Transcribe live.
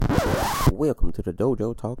Welcome to the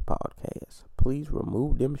Dojo Talk Podcast. Please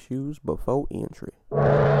remove them shoes before entry.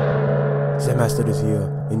 The master is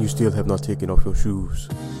here, and you still have not taken off your shoes.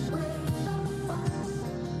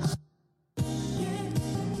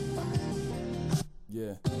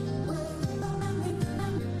 Yeah.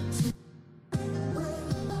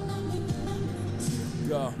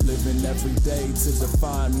 Living every day to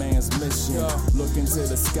define man's mission. Look into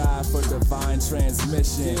the sky for divine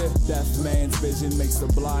transmission. Deaf man's vision makes the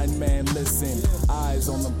blind man listen. Eyes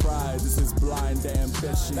on the prize, this is blind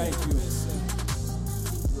ambition. Thank you.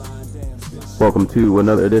 Blind ambition. Welcome to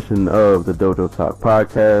another edition of the Dojo Talk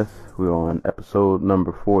Podcast. We're on episode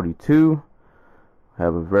number 42.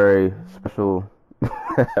 Have a very special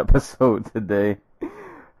episode today.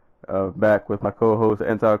 Back with my co-host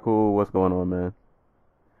Antacool. What's going on, man?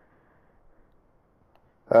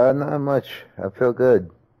 Not much. I feel good.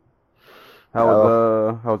 How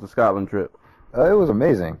was the Scotland trip? It was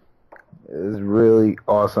amazing. It was really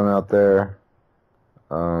awesome out there.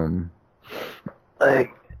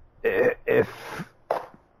 Like, if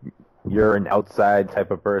you're an outside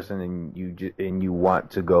type of person and you want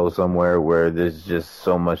to go somewhere where there's just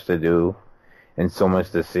so much to do and so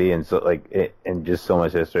much to see and and just so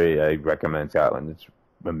much history, I recommend Scotland. It's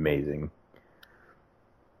amazing.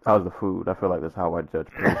 How's the food? I feel like that's how I judge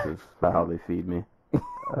places, by how they feed me. Yeah,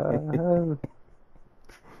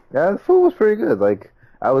 the food was pretty good. Like,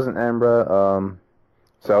 I was in Edinburgh,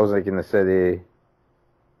 so I was like in the city,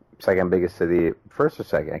 second biggest city, first or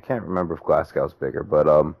second. I can't remember if Glasgow's bigger, but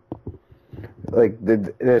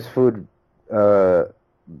there's food. There's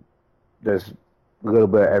a little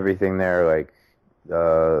bit of everything there. Like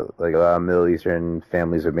a lot of Middle Eastern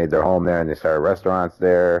families have made their home there, and they started restaurants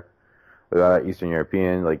there. A lot of Eastern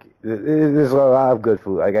European, there's a lot of good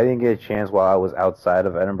food. Like, I didn't get a chance while I was outside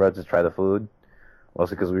of Edinburgh to try the food,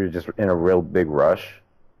 mostly because we were just in a real big rush.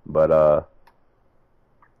 But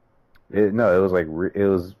it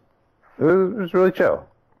was really chill.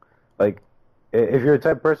 Like, if you're a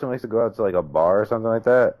type of person who likes to go out to like a bar or something like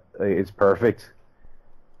that, it's perfect.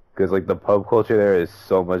 Because like the pub culture there is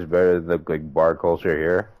so much better than the like bar culture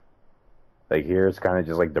here. Like here, it's kind of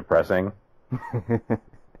just like depressing.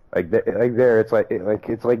 There, it's like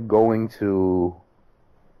going to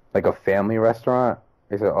like a family restaurant.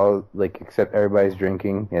 It's all like except everybody's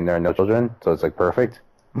drinking and there are no children, so it's like perfect.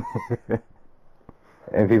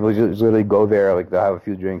 And people just literally go there, like they'll have a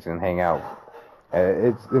few drinks and hang out.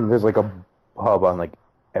 And there's like a pub on like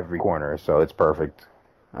every corner, so it's perfect.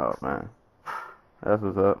 Oh man, that's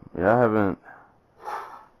what's up. Yeah,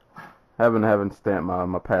 I haven't stamped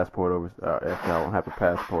my passport over. Actually, I don't have a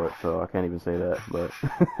passport, so I can't even say that. But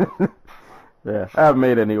yeah, I haven't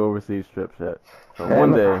made any overseas trips yet. So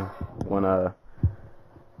one day, when I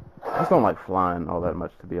just don't like flying all that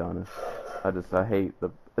much, to be honest. I hate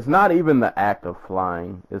it's not even the act of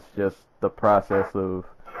flying. It's just the process of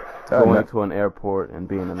going to an airport and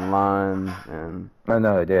being in line and.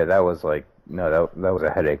 No, yeah, that was that was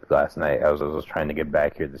a headache last night. I was trying to get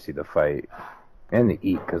back here to see the fight. And to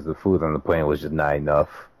eat, because the food on the plane was just not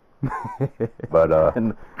enough. But,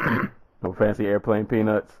 and no fancy airplane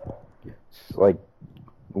peanuts? It's like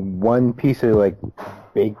one piece of, like,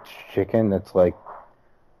 baked chicken that's, like,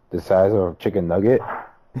 the size of a chicken nugget.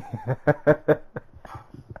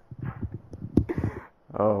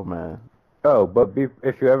 Oh, man. Oh, but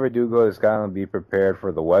if you ever do go to Scotland, be prepared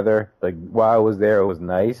for the weather. Like, while I was there, it was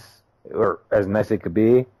nice, or as nice as it could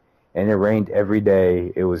be. And it rained every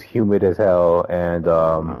day. It was humid as hell, and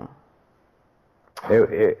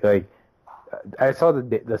I saw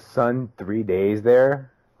the sun 3 days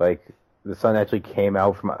there. Like the sun actually came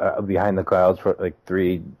out from behind the clouds for like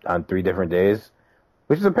 3 different days,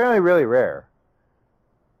 which is apparently really rare.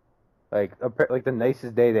 Like the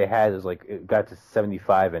nicest day they had is like it got to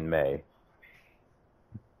 75 in May.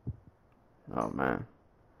 Oh man,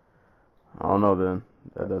 I don't know then.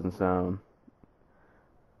 That doesn't sound.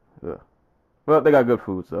 Yeah. Well, they got good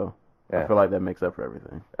food, so yeah. I feel like that makes up for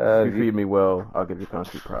everything. If you feed me well, I'll give you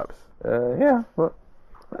concrete props. Yeah. Well,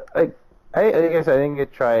 I guess I didn't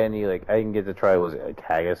get to try any. Like, I didn't get to try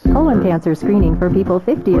haggis. Colon cancer screening for people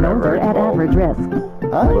 50 and older at average risk.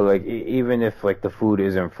 Huh? But like, even if like the food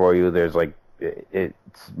isn't for you, there's like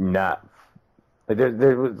it's not. Like,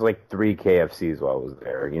 there was like 3 KFCs while I was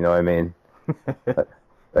there. You know what I mean?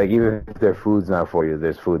 Like, even if their food's not for you,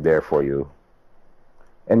 there's food there for you.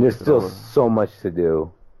 And there's still so much to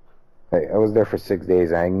do. Like, I was there for 6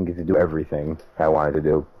 days, and I didn't get to do everything I wanted to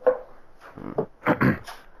do.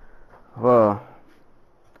 Well,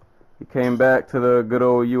 you came back to the good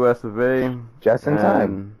old U.S. of A. Just in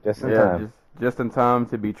time. Just in time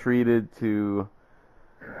to be treated to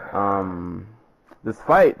this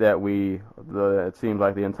fight that it seems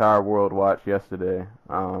like the entire world watched yesterday.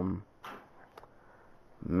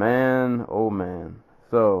 Man, oh man.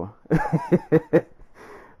 So,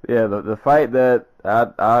 yeah, the fight that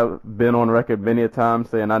I've been on record many a time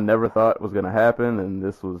saying I never thought was gonna happen, and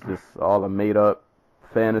this was just all a made up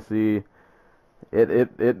fantasy.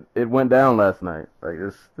 It went down last night. Like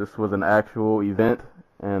this was an actual event,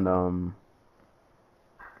 and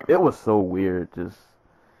it was so weird. Just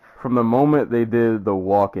from the moment they did the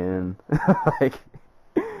walk in, like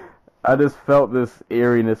I just felt this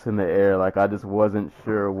eeriness in the air. Like I just wasn't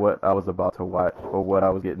sure what I was about to watch or what I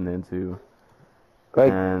was getting into.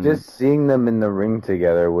 Like, just seeing them in the ring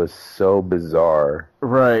together was so bizarre.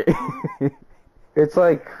 Right. It's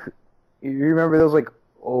like, you remember those, like,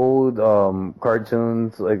 old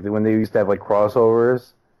cartoons, like, when they used to have, like,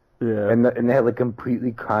 crossovers? Yeah. And they had, like,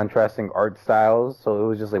 completely contrasting art styles, so it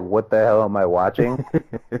was just like, what the hell am I watching?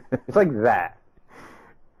 It's like that.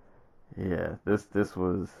 Yeah, this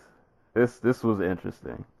was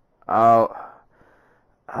interesting.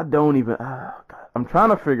 I don't even. I'm trying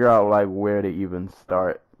to figure out like where to even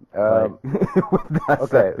start. With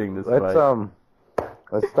dissecting this fight.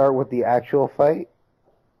 Let's start with the actual fight.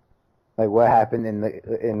 Like what happened in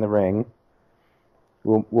the ring.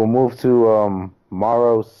 We'll move to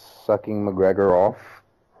Morrow sucking McGregor off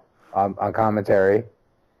on commentary.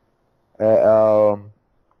 And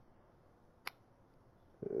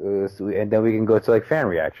then we can go to like fan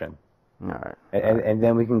reaction. All right. And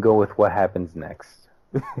then we can go with what happens next.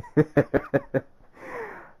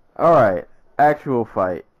 All right, actual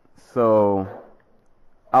fight. So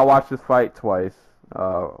I watched this fight twice.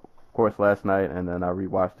 Of course, last night, and then I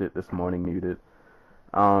rewatched it this morning, muted.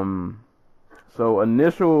 So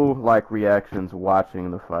initial like reactions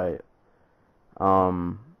watching the fight.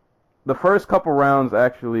 The first couple rounds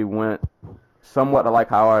actually went somewhat like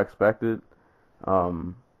how I expected. I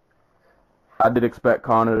did expect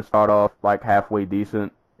Conor to start off like halfway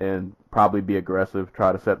decent and probably be aggressive,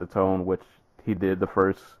 try to set the tone, which he did the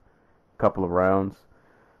first couple of rounds.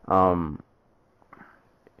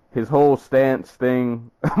 His whole stance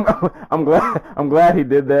thing, I'm glad he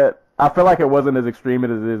did that. I feel like it wasn't as extreme as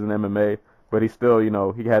it is in MMA, but he still,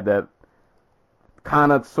 he had that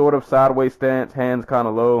kind of sort of sideways stance, hands kind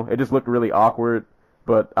of low. It just looked really awkward,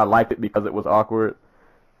 but I liked it because it was awkward,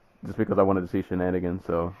 just because I wanted to see shenanigans.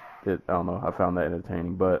 So I don't know, I found that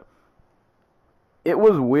entertaining, but it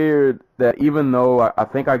was weird that even though I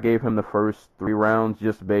think I gave him the first 3 rounds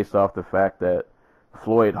just based off the fact that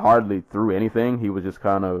Floyd hardly threw anything, he was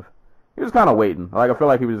kind of waiting. Like I feel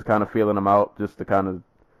like he was just kind of feeling him out just to kind of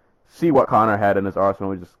see what Conor had in his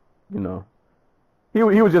arsenal. Just he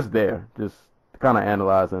was just there, just kind of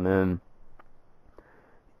analyzing. And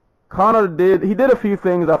Conor did a few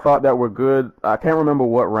things I thought that were good. I can't remember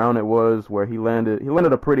what round it was where he landed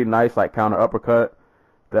a pretty nice like counter uppercut.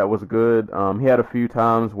 That was good. He had a few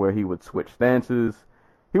times where he would switch stances.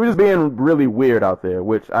 He was just being really weird out there,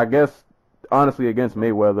 which I guess, honestly, against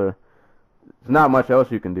Mayweather, there's not much else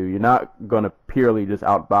you can do. You're not going to purely just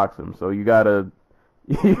outbox him. So you got to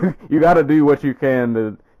you got to do what you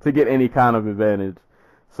can to get any kind of advantage.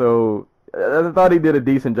 So I thought he did a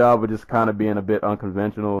decent job of just kind of being a bit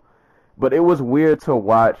unconventional. But it was weird to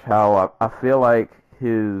watch how I feel like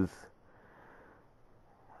his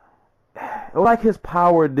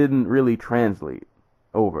power didn't really translate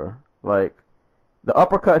over. Like, the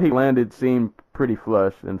uppercut he landed seemed pretty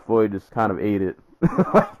flush, and Floyd just kind of ate it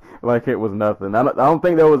like it was nothing. I don't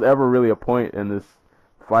think there was ever really a point in this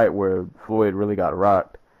fight where Floyd really got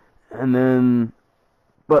rocked.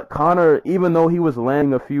 But Conor, even though he was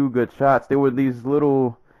landing a few good shots, there were these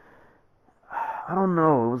little, I don't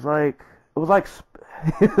know, it was like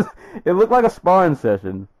it looked like a sparring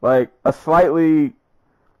session, like a slightly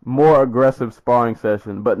more aggressive sparring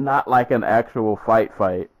session, but not like an actual fight.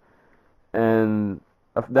 And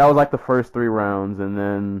that was like the first 3 rounds, and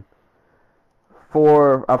then I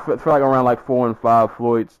feel like around like 4 and 5,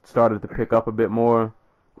 Floyd started to pick up a bit more,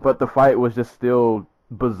 but the fight was just still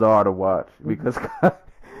bizarre to watch because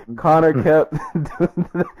Conor kept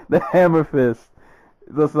the hammer fist,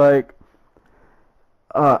 just like,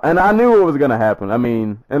 and I knew what was gonna happen. I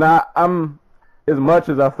mean, and I'm. As much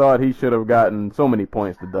as I thought he should have gotten so many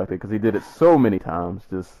points deducted because he did it so many times,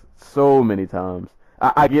 just so many times.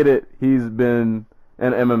 I get it. He's been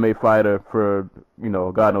an MMA fighter for,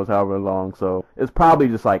 God knows however long, so it's probably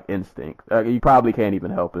just like instinct. You probably can't even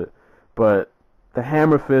help it. But the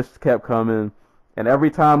hammer fist kept coming, and every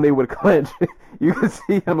time they would clinch, you could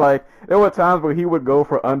see him like, there were times where he would go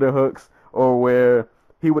for underhooks or where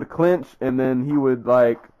he would clinch and then he would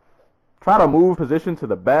like try to move position to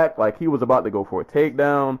the back, like he was about to go for a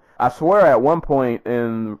takedown. I swear at one point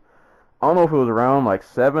in, I don't know if it was around like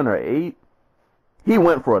 7 or 8, he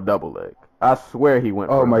went for a double leg. I swear he went.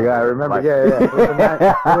 Oh for my a God, I double remember. leg.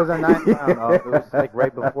 Yeah. It was a 9th round. It was like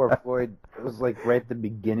right before Floyd. It was like right at the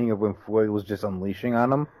beginning of when Floyd was just unleashing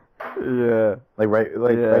on him. Yeah. Right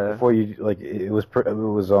before you, like, it was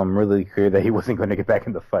really clear that he wasn't going to get back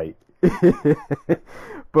in the fight.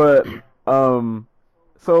 But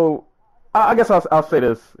so I guess I'll say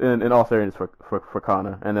this in all seriousness for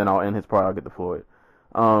Conor, and then I'll end his part. I'll get to Floyd.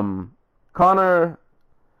 Conor,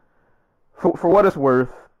 for what it's worth,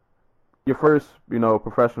 your first,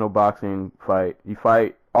 professional boxing fight, you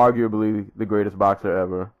fight arguably the greatest boxer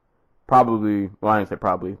ever. Probably, well, I didn't say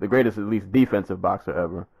probably, the greatest, at least, defensive boxer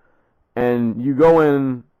ever. And you go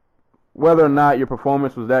in, whether or not your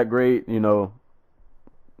performance was that great,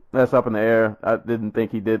 that's up in the air. I didn't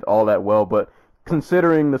think he did all that well, but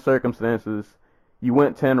considering the circumstances, you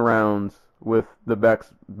went 10 rounds with the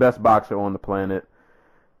best boxer on the planet.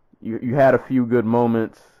 You had a few good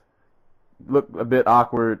moments. Looked a bit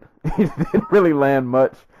awkward. He didn't really land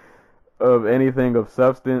much of anything of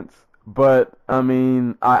substance. But, I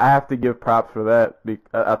mean, I have to give props for that.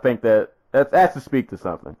 I think that's to speak to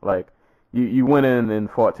something. Like, you went in and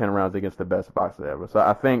fought 10 rounds against the best boxer ever. So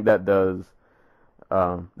I think that deserves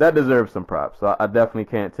some props. So I definitely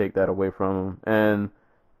can't take that away from him. And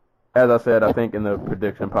as I said, I think in the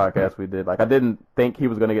prediction podcast we did, like, I didn't think he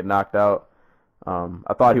was going to get knocked out.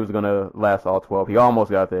 I thought he was going to last all 12. He almost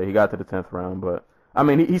got there. He got to the 10th round. But, I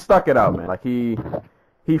mean, he stuck it out, man. Like, he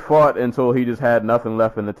fought until he just had nothing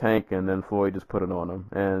left in the tank, and then Floyd just put it on him.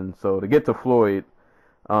 And so to get to Floyd,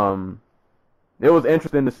 it was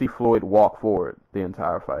interesting to see Floyd walk forward the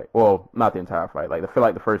entire fight. Well, not the entire fight. Like, I feel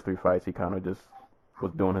like the first 3 fights, he kind of just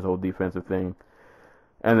was doing his whole defensive thing.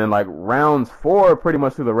 And then, like, rounds 4, pretty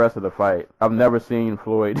much through the rest of the fight, I've never seen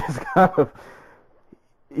Floyd just kind of...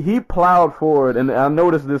 He plowed forward, and I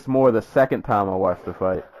noticed this more the second time I watched the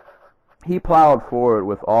fight. He plowed forward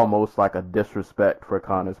with almost like a disrespect for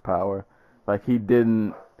Conor's power. Like, he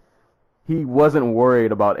wasn't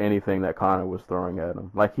worried about anything that Conor was throwing at him.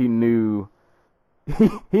 Like, he knew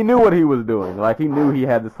what he was doing. Like, he knew he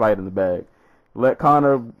had this fight in the bag. Let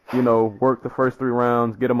Conor, work the first 3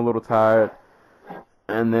 rounds, get him a little tired,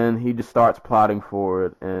 and then he just starts plodding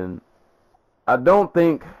forward. And I don't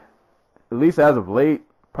think, at least as of late,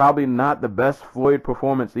 probably not the best Floyd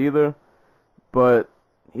performance either, but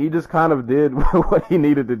he just kind of did what he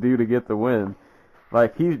needed to do to get the win.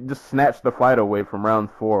 Like, he just snatched the fight away from round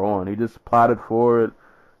 4 on. He just plodded forward.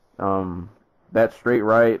 That straight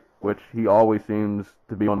right, which he always seems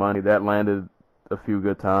to be on money, that landed a few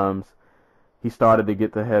good times. He started to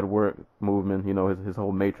get the head work movement, his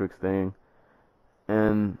whole matrix thing.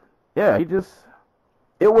 And, yeah,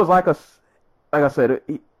 it was like I said,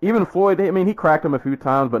 even Floyd, I mean, he cracked him a few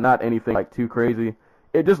times, but not anything like too crazy.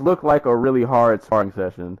 It just looked like a really hard sparring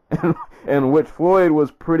session, in which Floyd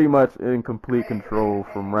was pretty much in complete control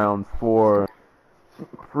from round 4,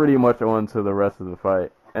 pretty much on to the rest of the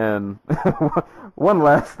fight. And one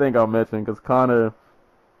last thing I'll mention, because Conor,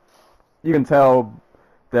 you can tell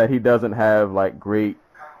that he doesn't have, like, great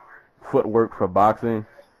footwork for boxing.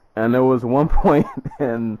 And there was one point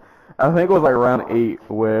in, I think it was like round 8,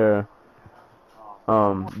 where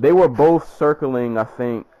they were both circling, I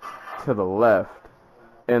think, to the left.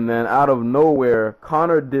 And then out of nowhere,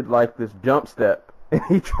 Conor did like this jump step, and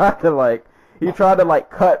he tried to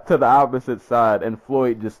cut to the opposite side, and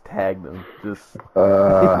Floyd just tagged him.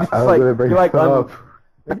 I was gonna bring it up.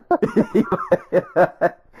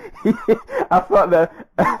 I thought that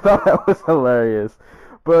was hilarious,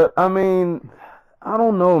 but I mean, I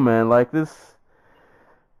don't know, man. Like, this,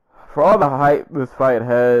 for all the hype this fight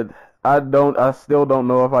had, I still don't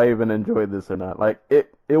know if I even enjoyed this or not. Like,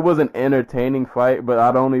 it was an entertaining fight, but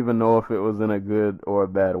I don't even know if it was in a good or a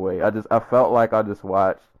bad way. I felt like I just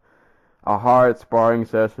watched a hard sparring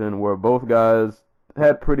session where both guys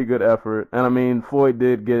had pretty good effort. And I mean, Floyd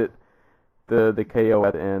did get the KO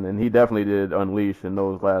at the end, and he definitely did unleash in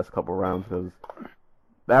those last couple rounds, because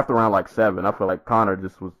after round like 7, I feel like Conor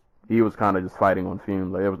was kind of just fighting on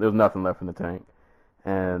fumes. Like, there was nothing left in the tank.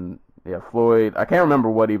 And yeah, Floyd, I can't remember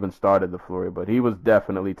what even started the flurry, but he was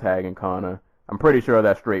definitely tagging Conor. I'm pretty sure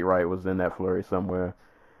that straight right was in that flurry somewhere.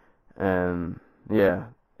 And yeah,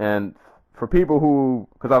 and for people who,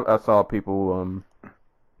 because I saw people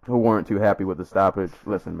who weren't too happy with the stoppage,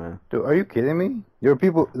 listen, man. Dude, are you kidding me? There were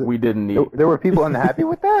people. We didn't need. There were people unhappy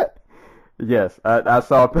with that? Yes, I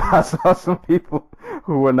saw some people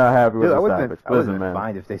who were not happy with the stoppage. I wouldn't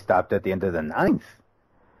mind if they stopped at the end of the 9th.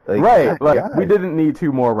 Right, like God. we didn't need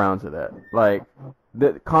 2 more rounds of that. Like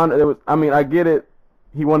Conor, it was. I mean, I get it.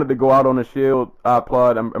 He wanted to go out on a shield. I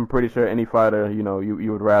applaud. I'm pretty sure any fighter,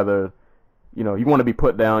 you would rather, you want to be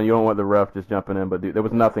put down. You don't want the ref just jumping in. But dude, there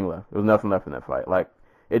was nothing left. There was nothing left in that fight. Like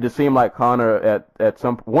it just seemed like Conor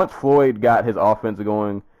once Floyd got his offense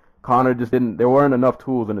going, Conor just didn't. There weren't enough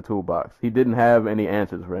tools in the toolbox. He didn't have any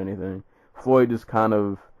answers for anything. Floyd just kind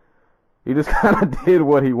of did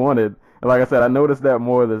what he wanted. And like I said, I noticed that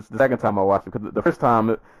more the second time I watched it, because the first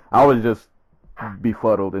time I was just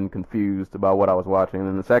befuddled and confused about what I was watching, and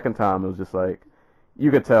then the second time it was just like you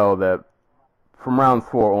could tell that from round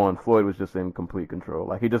 4 on, Floyd was just in complete control.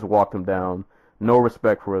 Like he just walked him down, no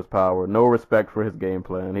respect for his power, no respect for his game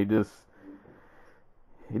plan. He did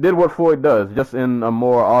what Floyd does, just in a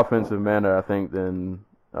more offensive manner, I think, than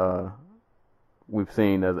we've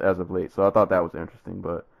seen as of late. So I thought that was interesting.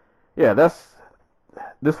 But yeah, this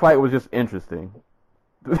fight was just interesting.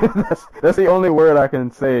 that's the only word I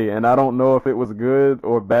can say, and I don't know if it was good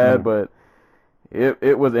or bad, but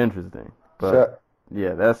it was interesting. But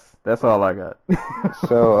yeah, that's all I got.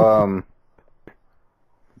 So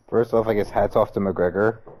first off, I guess hats off to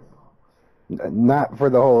McGregor. Not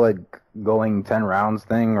for the whole going 10 rounds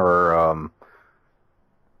thing, or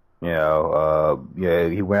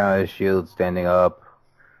he went on his shield standing up.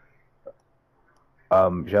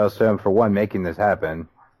 Shout out to him for one making this happen.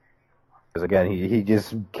 Because again, he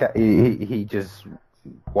just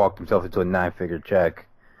walked himself into a 9-figure check,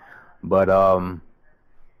 but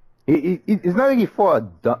it's not like he fought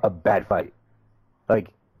a bad fight.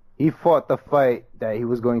 Like he fought the fight that he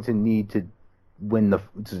was going to need to win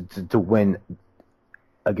to win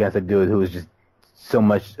against a dude who was just so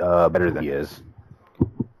much better than he is.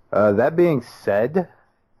 That being said,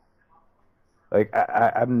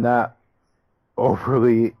 I'm not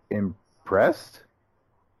overly impressed.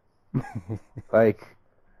 Like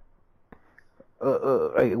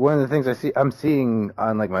one of the things I'm seeing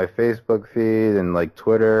on my Facebook feed and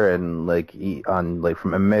Twitter and on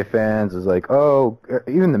from MMA fans is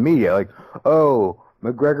even the media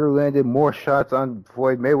McGregor landed more shots on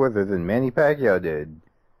Floyd Mayweather than Manny Pacquiao did.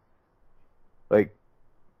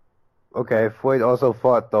 Okay, Floyd also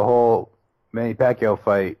fought the whole Manny Pacquiao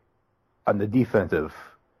fight on the defensive.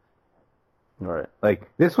 Right.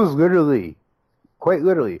 This was quite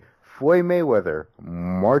literally, Floyd Mayweather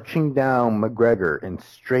marching down McGregor in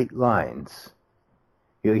straight lines.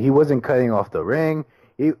 He wasn't cutting off the ring.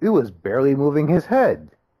 He was barely moving his head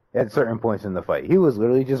at certain points in the fight. He was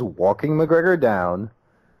literally just walking McGregor down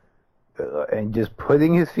and just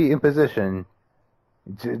putting his feet in position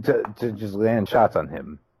to just land shots on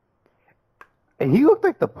him. And he looked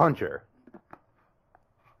like the puncher.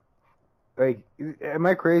 Am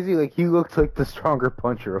I crazy? He looked like the stronger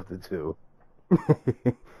puncher of the two.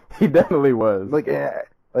 He definitely was.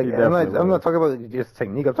 I'm not talking about just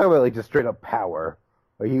technique. I'm talking about just straight up power.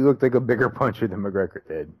 He looked like a bigger puncher than McGregor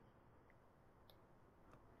did.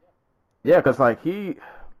 Yeah, because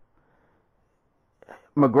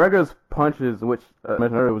McGregor's punches, which I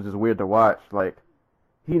mentioned earlier, was just weird to watch.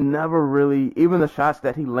 He never really, even the shots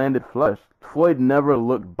that he landed flush, Floyd never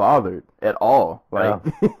looked bothered at all. I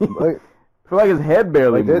feel like his head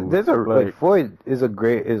barely moved. Floyd is the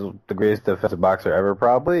greatest defensive boxer ever,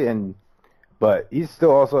 probably, but he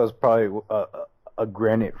still also has probably a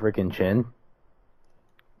granite freaking chin,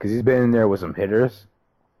 because he's been in there with some hitters,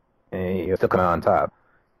 and he's still coming on top.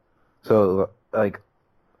 So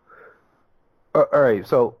all right.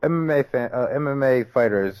 So MMA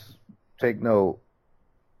fighters, take note.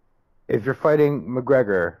 If you're fighting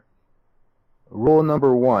McGregor, rule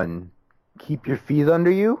number 1: keep your feet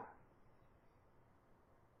under you.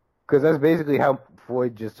 Because that's basically how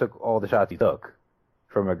Floyd just took all the shots he took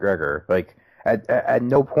from McGregor. At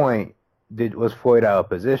no point was Floyd out of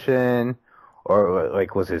position, or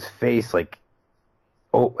was his face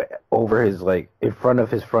over his in front of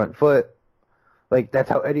his front foot. That's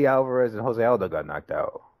how Eddie Alvarez and Jose Aldo got knocked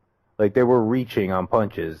out. They were reaching on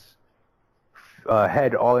punches,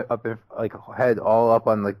 head all up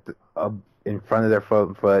on in front of their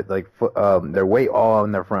front foot, their weight all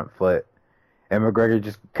on their front foot. And McGregor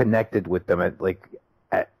just connected with them at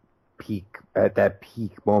that peak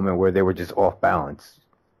moment where they were just off balance.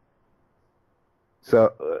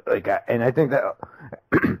 So and I think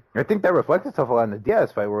that reflects itself a lot in the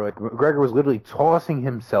Diaz fight, where McGregor was literally tossing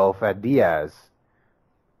himself at Diaz,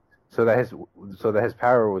 so that his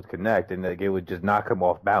power would connect and it would just knock him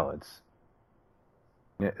off balance.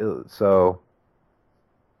 So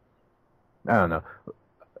I don't know.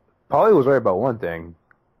 Paulie was right about one thing.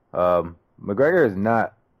 McGregor does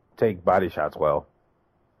not take body shots well.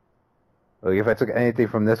 Like, if I took anything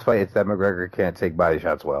from this fight, it's that McGregor can't take body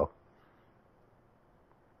shots well.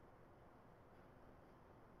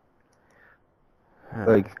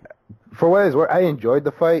 Like, for what it's worth, I enjoyed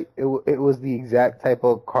the fight. It was the exact type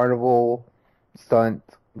of carnival stunt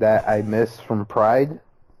that I miss from Pride.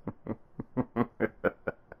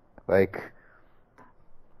 Like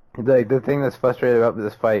the thing that's frustrating about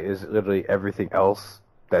this fight is literally everything else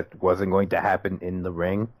that wasn't going to happen in the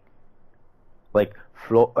ring. Like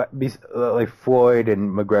Floyd and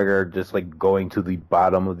McGregor just like going to the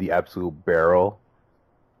bottom of the absolute barrel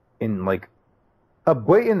in like a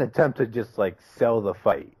blatant attempt to just like sell the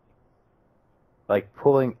fight. Like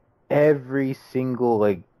pulling every single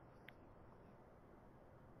like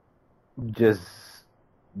just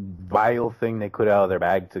vile thing they could out of their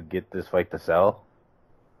bag to get this fight to sell.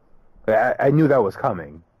 I knew that was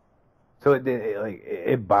coming, so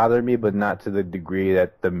it bothered me, but not to the degree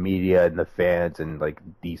that the media and the fans and like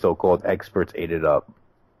the so-called experts ate it up.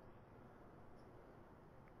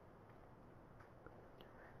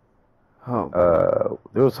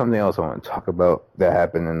 There was something else I want to talk about that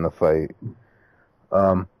happened in the fight.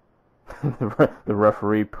 The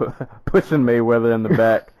referee pushing Mayweather in the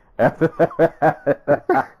back after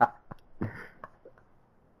that.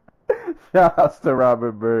 Shout outs to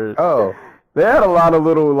Robert Byrd. Oh, they had a lot of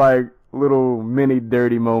little mini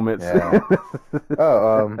dirty moments. Yeah.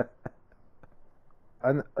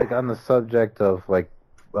 On the subject of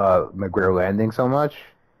McGregor landing so much,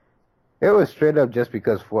 it was straight up just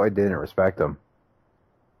because Floyd didn't respect him.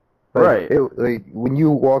 Right. When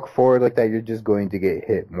you walk forward like that, you're just going to get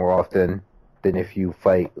hit more often than if you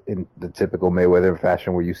fight in the typical Mayweather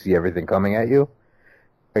fashion where you see everything coming at you.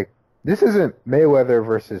 This isn't Mayweather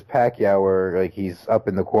versus Pacquiao where he's up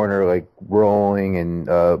in the corner rolling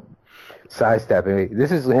and sidestepping.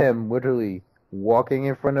 This is him literally walking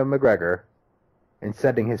in front of McGregor and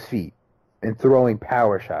setting his feet and throwing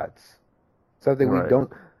power shots. Something we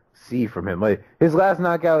don't see from him. His last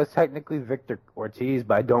knockout is technically Victor Ortiz,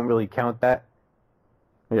 but I don't really count that.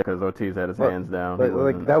 Yeah, because Ortiz had his hands down.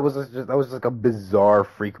 But that was just a bizarre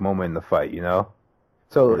freak moment in the fight, you know?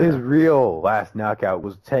 So his real last knockout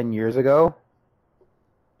was 10 years ago.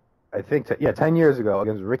 I think, 10 years ago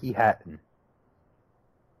against Ricky Hatton.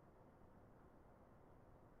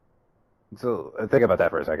 So think about that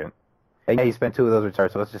for a second. And yeah, he spent 2 of those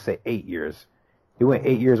retired, so let's just say 8 years. He went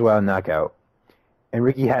 8 years without a knockout. And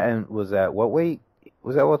Ricky Hatton was at what weight?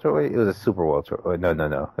 Was that welterweight? It was a super welterweight.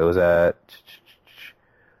 No. It was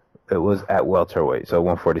at welterweight, so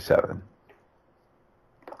 147.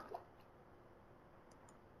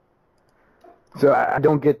 So I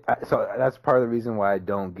don't get. So that's part of the reason why I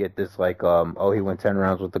don't get this. He went 10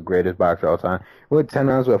 rounds with the greatest boxer of all time. He went 10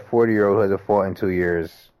 rounds with a 40-year-old who hasn't fought in 2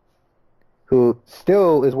 years, who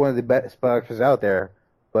still is one of the best boxers out there.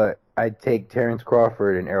 But I'd take Terrence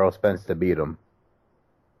Crawford and Errol Spence to beat him,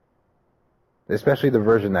 especially the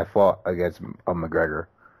version that fought against McGregor.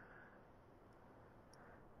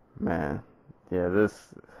 Man, yeah,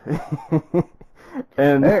 this.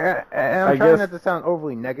 And I'm trying not to sound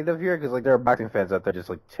overly negative here, because there are boxing fans out there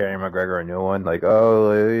just tearing McGregor a new one,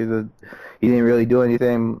 he didn't really do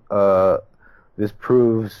anything. This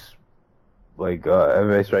proves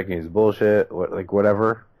MMA striking is bullshit.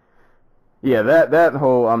 Whatever. Yeah, that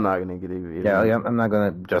whole I'm not gonna get even. Yeah, I'm not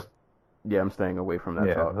gonna just. Yeah, I'm staying away from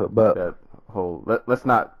that talk. But that whole let's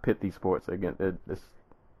not pit these sports again.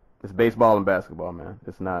 It's baseball and basketball, man.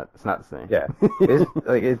 It's not the same. Yeah,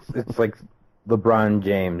 it's like LeBron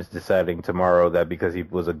James deciding tomorrow that because he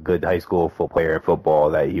was a good high school player in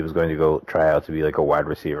football that he was going to go try out to be a wide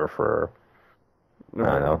receiver for I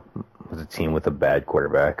don't know, it was a team with a bad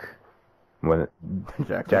quarterback.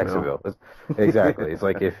 Jacksonville. Exactly. It's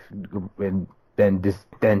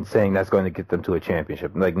then saying that's going to get them to a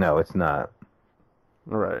championship. No, it's not.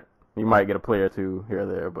 All right. You might get a player or two here or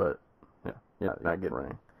there, but yeah, not getting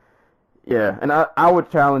ring. Yeah, and I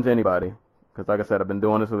would challenge anybody, because like I said, I've been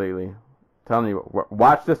doing this lately. Telling you,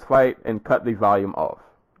 watch this fight and cut the volume off.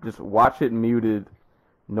 Just watch it muted.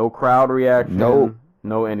 No crowd reaction.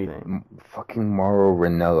 No anything. Fucking Mauro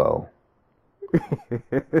Ranallo.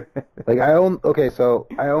 I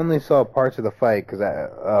only saw parts of the fight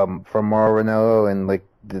from Mauro Ranallo and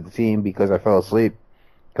the team because I fell asleep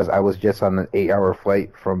because I was just on an 8-hour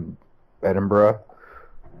flight from Edinburgh.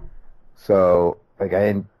 So I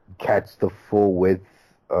didn't catch the full width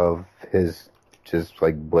of his just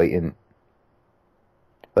blatant.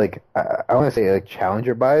 I want to say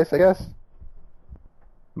challenger bias, I guess.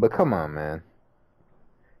 But come on, man.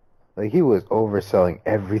 He was overselling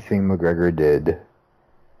everything McGregor did.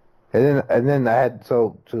 And then I had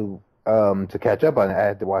to catch up on it, I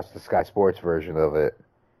had to watch the Sky Sports version of it.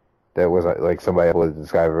 that was like somebody uploaded the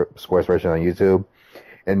Sky Sports version on YouTube,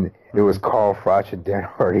 and it was Carl Froch and Dan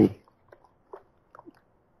Hardy.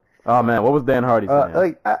 Oh man, what was Dan Hardy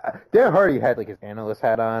saying? Dan Hardy had like his analyst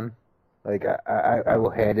hat on. Like I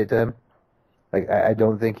will hand it to him. Like I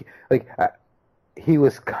don't think he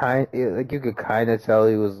was you could kind of tell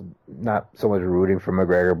he was not so much rooting for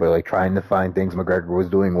McGregor, but like trying to find things McGregor was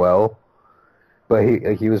doing well. But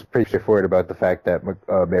he was pretty straightforward about the fact that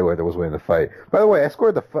Mayweather was winning the fight. By the way, I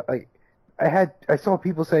scored the fight. I saw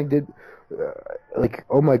people saying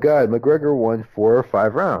oh my God, McGregor won 4 or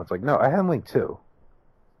 5 rounds. Like no, I had him like 2,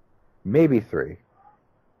 maybe 3.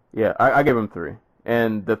 Yeah, I gave him 3.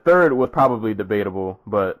 And the third was probably debatable,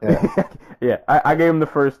 but yeah, I gave him the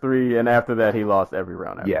first 3, and after that he lost every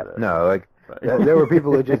round after that. No, like there were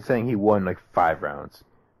people legit saying he won like 5 rounds.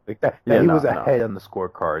 Like that he was ahead on the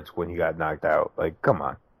scorecards when he got knocked out. Like, come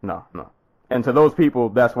on. No. And to those people,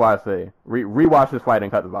 that's why I say rewatch this fight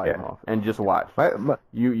and cut the volume off and just watch.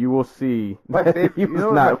 You will see. My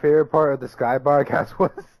favorite part of the Sky podcast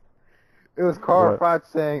was it was Carl Froch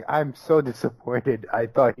saying, "I'm so disappointed. I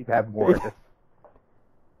thought he'd have more."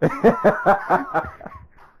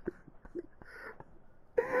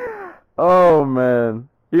 Oh man.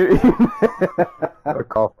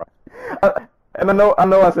 Carl Froch. And I know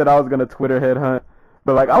I said I was gonna Twitter headhunt,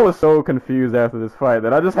 but like I was so confused after this fight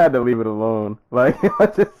that I just had to leave it alone. Like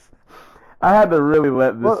I had to really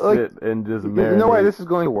let this sit and just marinate. You know why this is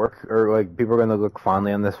going to work, or like people are going to look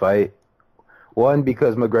fondly on this fight? One,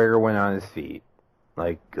 because McGregor went on his feet.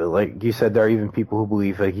 Like you said, there are even people who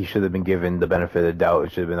believe like he should have been given the benefit of the doubt.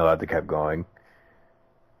 It should have been allowed to keep going.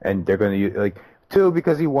 And they're going to use like. 2,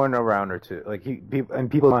 because he won a round or 2. Like in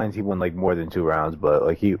people's minds, he won like more than 2 rounds, but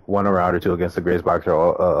like he won a round or 2 against the greatest boxer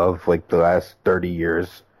of like the last 30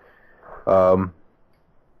 years. And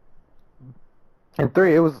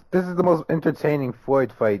 3, this is the most entertaining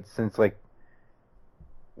Floyd fight since like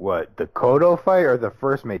the Cotto fight or the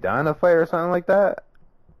first Maidana fight or something like that.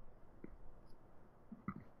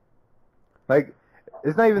 Like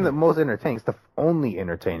it's not even the most entertaining; it's the only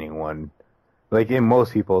entertaining one. Like, in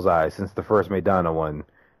most people's eyes, since the first Maidana one.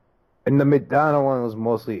 And the Maidana one was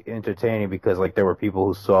mostly entertaining because, like, there were people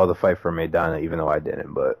who saw the fight for Maidana, even though I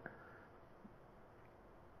didn't, but...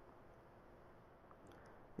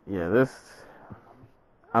 Yeah,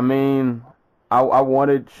 I mean, I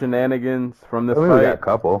wanted shenanigans from this fight. We got a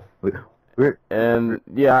couple. And,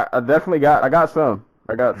 yeah, I definitely got some.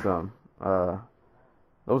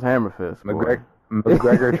 Those hammer fists,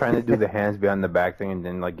 McGregor trying to do the hands behind the back thing and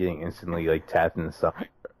then like getting instantly like tapped in the stomach.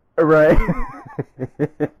 Right.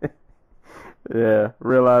 Yeah,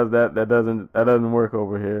 realize that doesn't work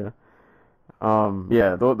over here.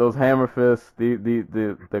 Yeah, those hammer fists,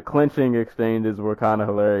 the clinching exchanges were kind of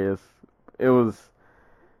hilarious. This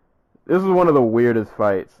was one of the weirdest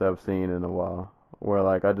fights I've seen in a while. Where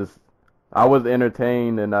like I was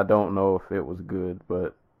entertained and I don't know if it was good,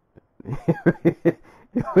 but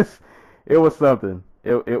it was something.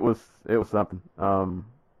 It was something. All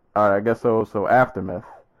right, I guess so. So aftermath.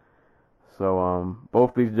 So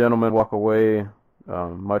both these gentlemen walk away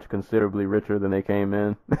much considerably richer than they came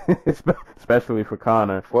in, especially for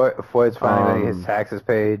Conor. Floyd's finally getting his taxes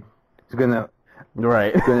paid. He's gonna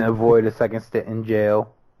avoid a second stint in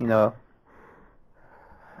jail. You know.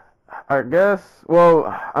 I guess. Well,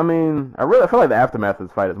 I mean, I feel like the aftermath of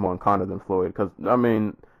this fight is more on Conor than Floyd, because I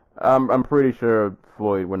mean, I'm pretty sure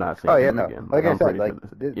Floyd we're not seeing him again. Like I said, like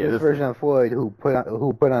this version of Floyd who put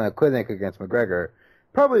on a clinic against McGregor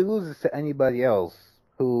probably loses to anybody else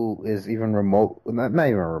who is even not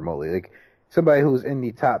even remotely, like somebody who's in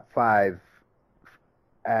the top 5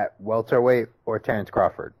 at welterweight or Terrence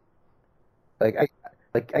Crawford. I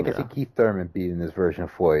can see Keith Thurman beating this version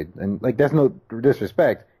of Floyd, and like that's no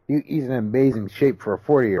disrespect. He's in amazing shape for a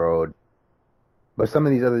 40-year-old, but some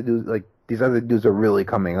of these other dudes are really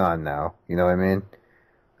coming on now. You know what I mean?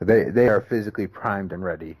 They are physically primed and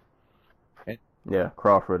ready. Yeah,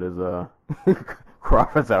 Crawford is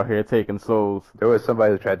Crawford's out here taking souls. There was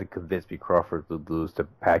somebody who tried to convince me Crawford would lose to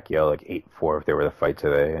Pacquiao like 8-4 if they were to fight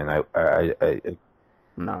today, and I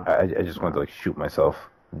just wanted to like shoot myself.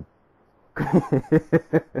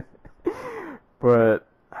 But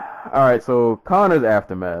all right, so Conor's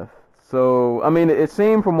aftermath. So I mean, it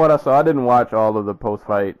seemed from what I saw, I didn't watch all of the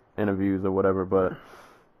post-fight interviews or whatever, but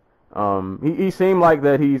he seemed like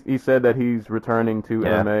that he said that he's returning to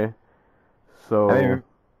MMA. So I mean,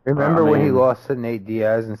 remember when he lost to Nate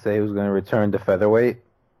Diaz and said he was going to return to featherweight?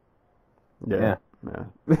 Yeah.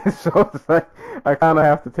 So it's like I kind of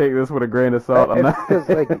have to take this with a grain of salt. Because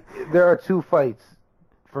like there are 2 fights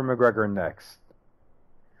for McGregor next.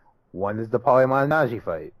 One is the Paulie Malignaggi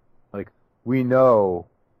fight. Like we know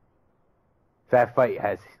that fight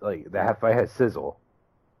has sizzle.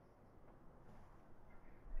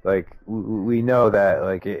 Like we know that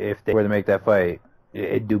like if they were to make that fight,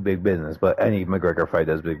 it'd do big business. But any McGregor fight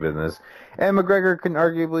does big business, and McGregor can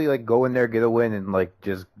arguably like go in there, get a win, and like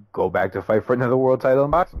just go back to fight for another world title in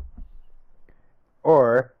boxing.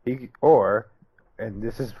 Or and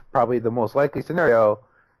this is probably the most likely scenario,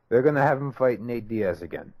 they're gonna have him fight Nate Diaz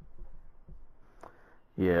again.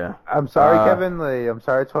 Yeah. I'm sorry, Kevin Lee. I'm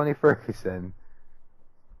sorry, Tony Ferguson.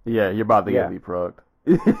 Yeah, you're about to get leapfrogged.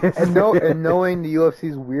 and knowing the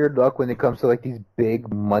UFC's weird luck when it comes to like these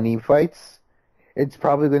big money fights, it's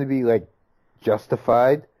probably going to be like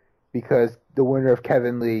justified because the winner of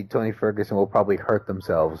Kevin Lee, Tony Ferguson, will probably hurt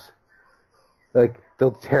themselves. Like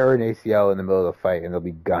they'll tear an ACL in the middle of the fight and they'll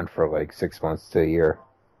be gone for like 6 months to a year.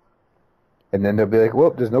 And then they'll be like, well,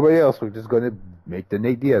 there's nobody else. We're just going to make the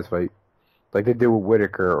Nate Diaz fight. Like they did with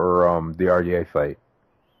Whitaker or the RDA fight.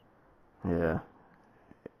 Yeah.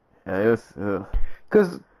 Yeah, it was...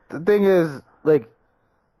 Because the thing is, like,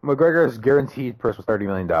 McGregor's guaranteed purse was $30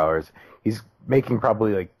 million. He's making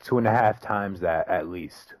probably like 2.5 times that at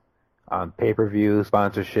least on pay-per-view,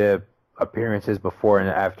 sponsorship, appearances before and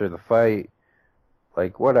after the fight,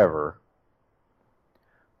 like whatever.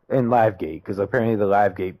 And Livegate, because apparently the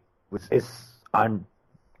Livegate is on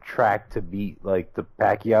track to beat like the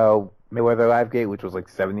Pacquiao Mayweather Livegate, which was like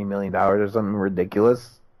 $70 million or something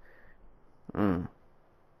ridiculous.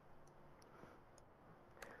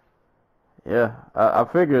 Yeah, I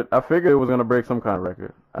figured it was gonna break some kind of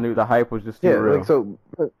record. I knew the hype was just too real. Like so.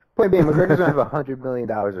 Point being, McGregor's gonna have $100 million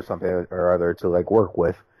or something or other to like work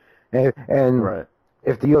with, and right.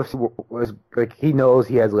 If the UFC was like, he knows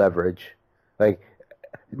he has leverage. Like,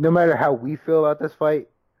 no matter how we feel about this fight,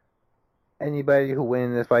 anybody who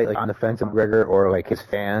wins this fight, like on the fence of McGregor or like his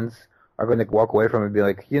fans, are going to walk away from it and be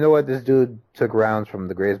like, you know what, this dude took rounds from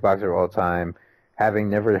the greatest boxer of all time, having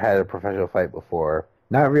never had a professional fight before.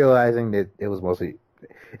 Not realizing that it was mostly,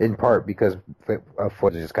 in part, because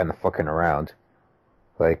Floyd is just kind of fucking around.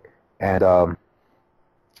 Like, and,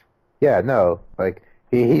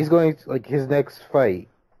 he's going to, like, his next fight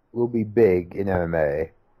will be big in MMA.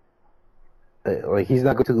 Like, he's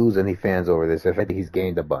not going to lose any fans over this. If anything, he's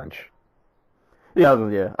gained a bunch. I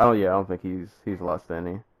don't think he's lost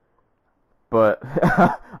any. But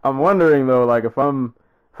I'm wondering, though, like, if I'm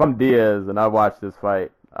Diaz and I watch this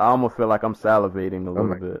fight, I almost feel like I'm salivating a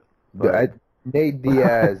little bit. But Nate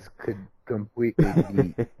Diaz could completely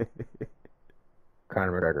beat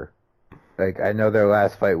Conor McGregor. Like, I know their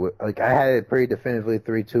last fight, like, I had it pretty definitively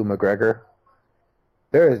 3-2 McGregor.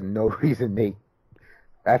 There is no reason Nate,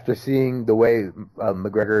 after seeing the way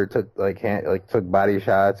McGregor took body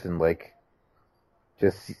shots and like,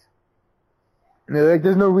 just, you know, like,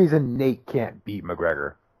 there's no reason Nate can't beat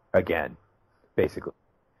McGregor again, basically.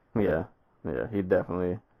 Yeah, he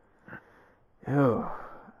definitely. Ew.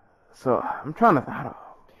 So I'm trying to.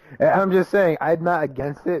 I'm just saying, I'm not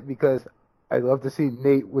against it because I'd love to see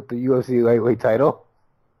Nate with the UFC lightweight title.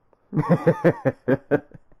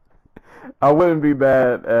 I wouldn't be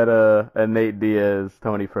bad at a Nate Diaz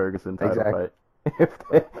Tony Ferguson title fight if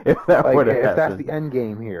that like, were to happen. If that's the end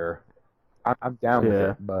game here, I'm down with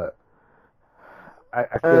it. But I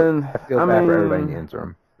feel bad for everybody in the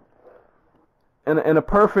interim. In a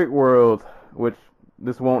perfect world, which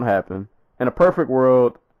this won't happen, in a perfect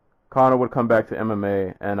world, Conor would come back to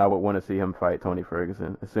MMA, and I would want to see him fight Tony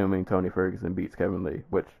Ferguson, assuming Tony Ferguson beats Kevin Lee,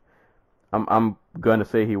 which I'm gonna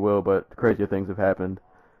say he will, but crazier things have happened.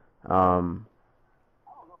 I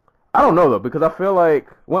don't know though, because I feel like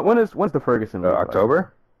when's the Ferguson?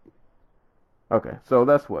 October. Okay, so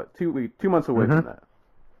that's what 2 months away from that.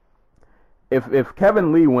 If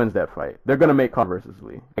Kevin Lee wins that fight, they're gonna make Conor versus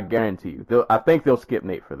Lee. I guarantee you. I think they'll skip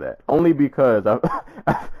Nate for that. Only because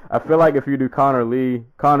I feel like if you do Conor Lee,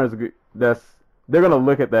 they're gonna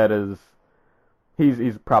look at that as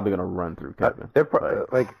he's probably gonna run through Kevin.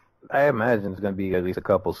 I imagine there's gonna be at least a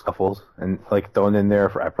couple scuffles and like thrown in there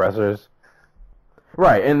for pressers.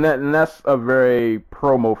 Right, and that's a very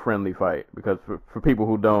promo friendly fight because for people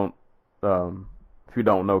who don't, if you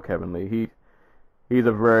don't know Kevin Lee, he's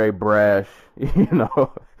a very brash,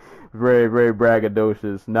 very, very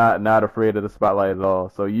braggadocious, not afraid of the spotlight at all.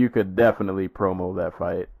 So you could definitely promo that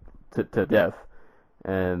fight to death,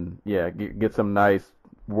 and get some nice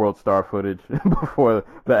world star footage before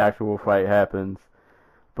the actual fight happens.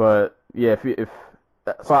 But yeah,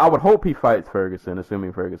 so I would hope he fights Ferguson,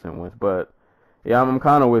 assuming Ferguson wins. But yeah, I'm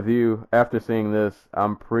kind of with you. After seeing this,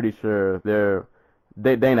 I'm pretty sure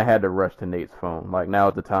Dana had to rush to Nate's phone. Like,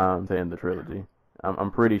 now's the time to end the trilogy.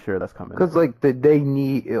 I'm pretty sure that's coming. Because, like, they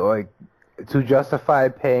need, like, to justify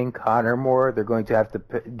paying Conor more, they're going to have to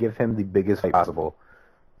give him the biggest fight possible.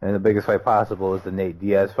 And the biggest fight possible is the Nate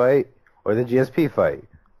Diaz fight or the GSP fight.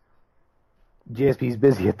 GSP's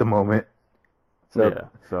busy at the moment. So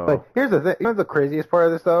But here's the thing. You know the craziest part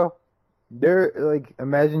of this, though?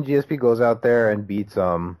 Imagine GSP goes out there and beats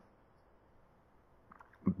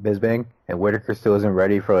Bisping, and Whitaker still isn't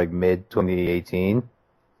ready for, mid-2018.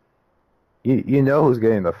 You know who's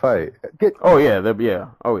getting the fight. Oh, yeah.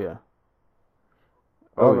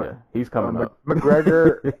 He's coming up.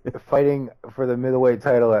 McGregor fighting for the middleweight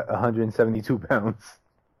title at 172 pounds.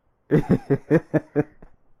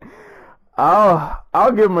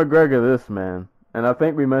 I'll give McGregor this, man. And I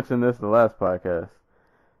think we mentioned this in the last podcast.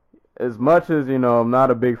 As much as, I'm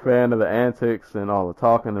not a big fan of the antics and all the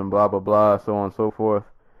talking and blah, blah, blah, so on and so forth,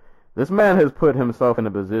 this man has put himself in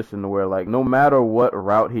a position where, no matter what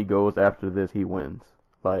route he goes after this, he wins.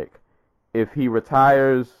 If he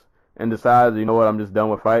retires and decides, you know what, I'm just done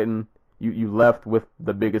with fighting, you left with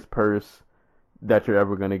the biggest purse that you're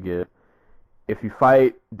ever going to get. If you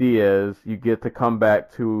fight Diaz, you get to come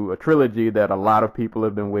back to a trilogy that a lot of people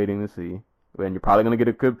have been waiting to see, and you're probably going to get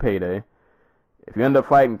a good payday. If you end up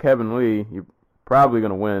fighting Kevin Lee, you're probably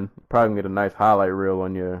going to win. You're probably going to get a nice highlight reel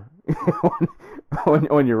on your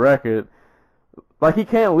on your record. He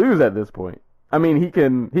can't lose at this point. I mean, he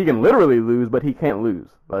can literally lose, but he can't lose.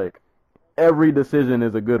 Every decision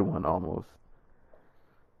is a good one, almost.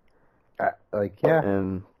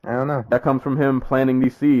 And I don't know. That comes from him planting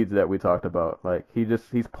these seeds that we talked about.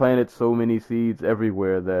 He's planted so many seeds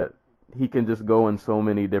everywhere that he can just go in so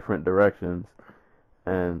many different directions,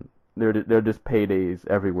 and they're just paydays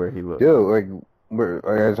everywhere he looks. Dude,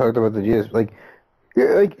 I talked about the GS,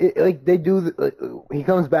 they do. He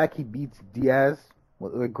comes back, he beats Diaz.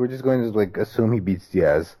 We're just going to assume he beats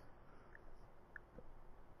Diaz.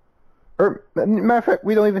 Or matter of fact,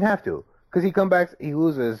 we don't even have to, because he comes back, he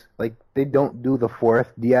loses. They don't do the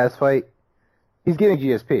fourth Diaz fight. He's getting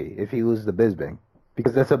GSP if he loses the Bisping,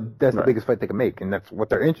 because that's the biggest fight they can make, and that's what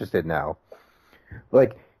they're interested in now.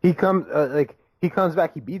 He comes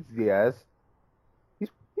back, he beats Diaz. He's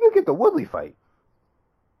gonna get the Woodley fight,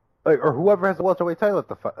 or whoever has the welterweight title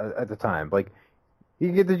at the time. You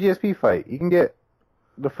can get the GSP fight. You can get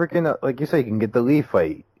the freaking you say, you can get the Lee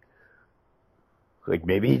fight.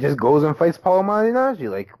 Maybe he just goes and fights Paulo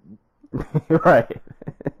Malignaggi. Right.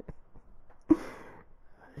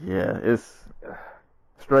 Yeah, it's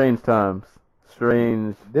strange times.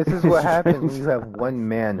 Strange. This is what happens when you have one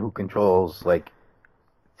man who controls 60%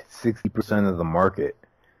 of the market.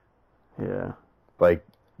 Yeah.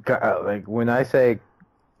 When I say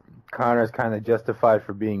Conor's kind of justified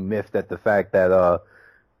for being miffed at the fact that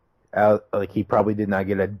he probably did not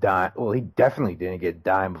get a dime. Well, he definitely didn't get a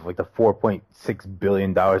dime of the $4.6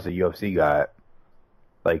 billion the UFC got.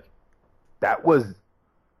 That was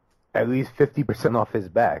at least 50% off his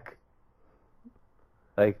back.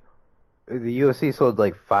 The UFC sold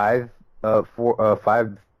five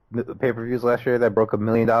pay-per-views last year that broke $1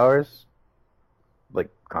 million.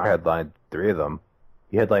 Conor headlined 3 of them.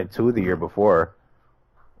 He headlined 2 the year before.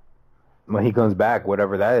 When he comes back,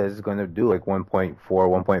 whatever that is going to do 1.4,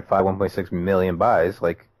 1.5, 1.6 million buys.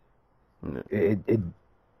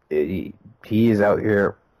 He is out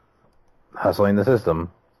here hustling the system.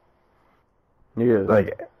 He is.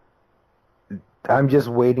 I'm just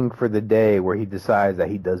waiting for the day where he decides that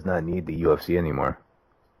he does not need the UFC anymore.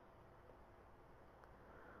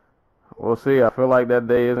 We'll see. I feel like that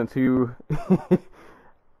day isn't too...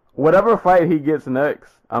 Whatever fight he gets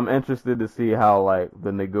next, I'm interested to see how,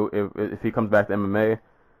 if he comes back to MMA,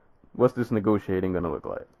 what's this negotiating going to look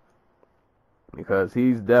like? Because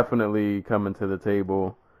he's definitely coming to the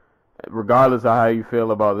table, regardless of how you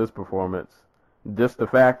feel about this performance. Just the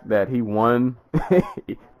fact that he won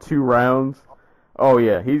 2 rounds, oh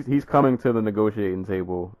yeah, he's coming to the negotiating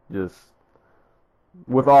table just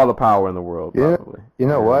with all the power in the world, probably. You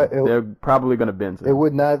know what? They're probably going to bend to it. It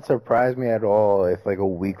would not surprise me at all if, a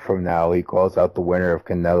week from now, he calls out the winner of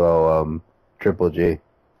Canelo Triple G.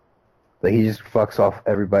 He just fucks off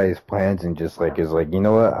everybody's plans and just, is you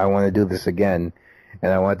know what? I want to do this again,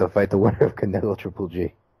 and I want to fight the winner of Canelo Triple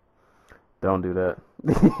G. Don't do that.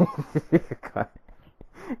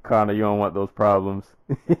 Conor, you don't want those problems.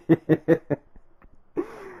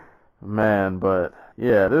 Man, but,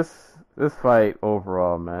 yeah, this fight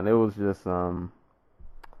overall, man, it was just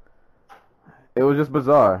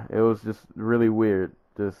bizarre. It was just really weird.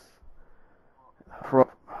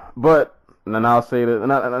 But, and I'll say that,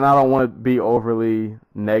 and I don't want to be overly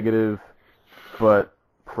negative, but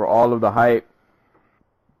for all of the hype,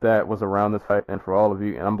 that was around this fight, and for all of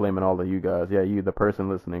you, and I'm blaming all of you guys. Yeah, you, the person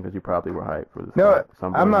listening, because you probably were hyped for this No, fight.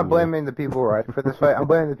 So I'm not you. blaming the people right for this fight. I'm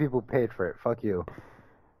blaming the people who paid for it. Fuck you.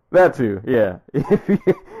 That too, yeah.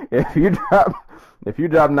 If you drop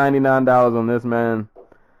 $99 on this man,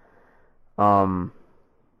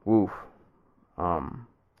 woof,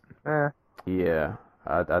 yeah,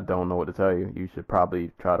 I don't know what to tell you. You should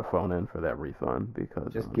probably try to phone in for that refund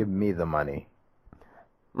because Just give me the money.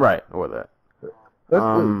 right or that. Let's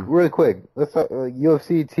really quick. Let's talk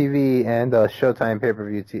UFC TV and Showtime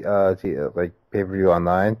pay-per-view like pay-per-view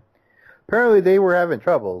online. Apparently they were having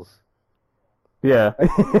troubles. Yeah,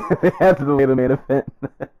 they had to delay the main event.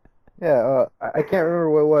 Yeah, I can't remember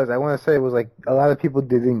what it was. I want to say it was like a lot of people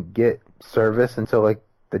didn't get service until like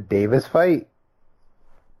the Davis fight,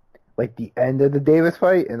 like the end of the Davis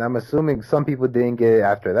fight, and I'm assuming some people didn't get it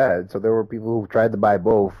after that. So there were people who tried to buy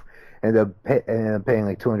both and ended up paying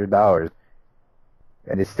like $200,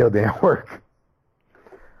 and it still didn't work.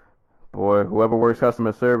 Boy, whoever works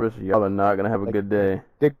customer service, y'all are not gonna have a good day.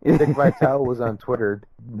 Dick Vitale was on Twitter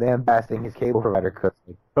lambasting his cable provider because.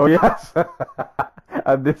 Oh yes,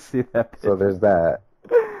 I did see that. So there's that.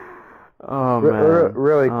 Oh man,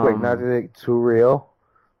 really quick, not to get too real,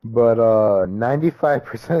 but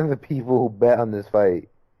 95% of the people who bet on this fight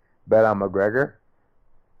bet on McGregor,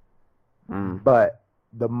 but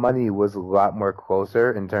the money was a lot more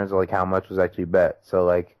closer in terms of like how much was actually bet. So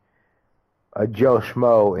like a Joe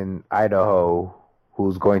Schmo in Idaho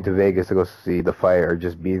who's going to Vegas to go see the fight or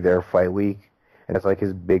just be there fight week, and it's like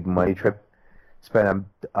his big money trip. Spent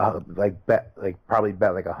probably bet like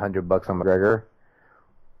 $100 on McGregor.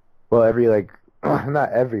 Well, every like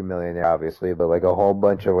not every millionaire obviously, but like a whole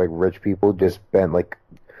bunch of like rich people just spent like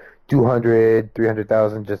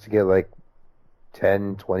 300,000 just to get like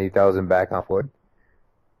 10,000-20,000 back on Floyd.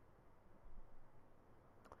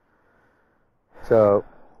 So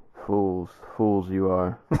fools you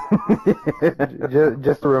are.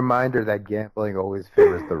 just a reminder that gambling always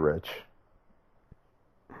favors the rich.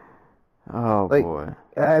 Oh boy!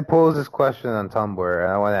 I posed this question on Tumblr,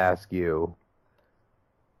 and I want to ask you: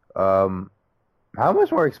 how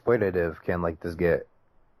much more exploitative can like this get?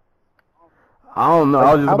 I don't know.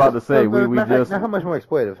 I was just about to say we just not how much more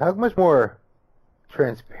exploitative. How much more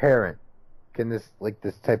transparent can this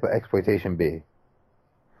type of exploitation be?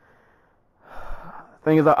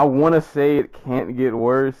 Thing is, I want to say it can't get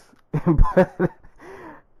worse, but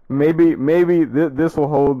maybe this will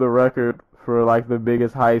hold the record for like the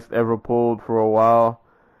biggest heist ever pulled for a while,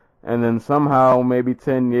 and then somehow maybe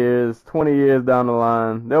 10 years, 20 years down the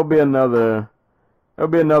line, there'll be another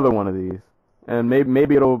one of these, and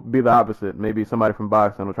maybe it'll be the opposite. Maybe somebody from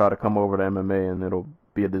boxing will try to come over to MMA, and it'll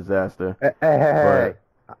be a disaster. Hey.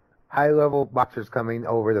 High-level boxers coming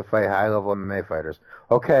over to fight high-level MMA fighters.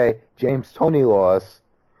 Okay, James Toney lost,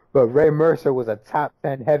 but Ray Mercer was a top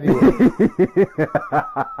 10 heavyweight.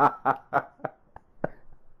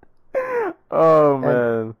 Oh,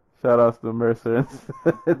 man. Shout outs to Mercer.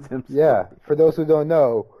 Yeah, for those who don't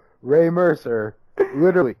know, Ray Mercer,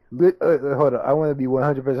 literally, hold on, I want to be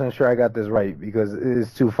 100% sure I got this right because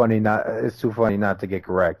it's too funny not to get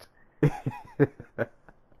correct. All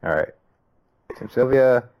right. Tim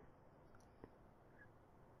Sylvia.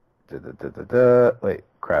 Wait,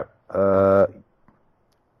 crap.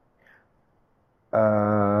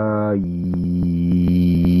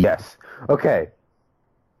 Yes. Okay.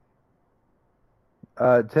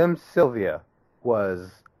 Tim Sylvia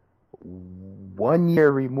was 1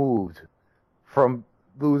 year removed from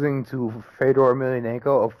losing to Fedor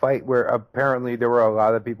Emelianenko, a fight where apparently there were a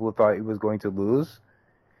lot of people who thought he was going to lose.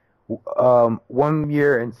 1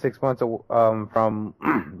 year and 6 months from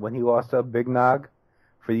when he lost to Big Nog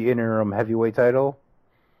for the interim heavyweight title,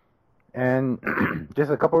 and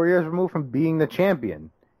just a couple of years removed from being the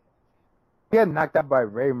champion. He got knocked out by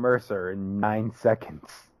Ray Mercer in 9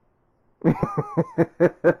 seconds, and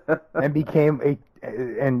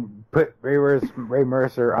put Ray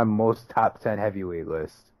Mercer on most top 10 heavyweight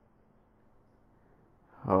list.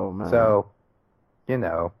 Oh man! So,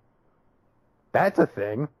 that's a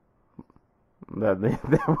thing. That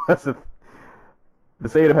was the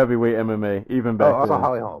state of heavyweight MMA, even back also then.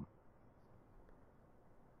 Holly Holm.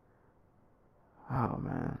 Oh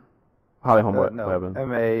man, Holly Holm, what happened?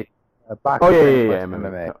 MMA, boxing. Oh yeah,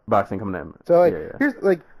 MMA. Boxing coming in. So here's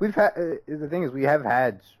we've had the thing is we have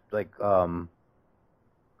had technical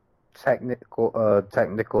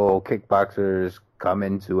kickboxers come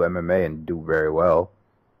into MMA and do very well.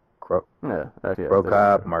 Cro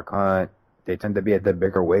Cop, Mark Hunt, they tend to be at the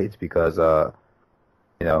bigger weights because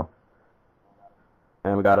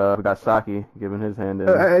And we got Saki giving his hand in.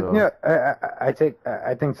 I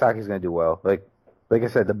think Saki's gonna do well. Like like I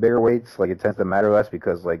said, the bigger weights, like, it tends to matter less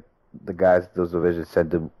because, like, the guys those divisions tend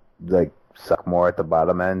to, like, suck more at the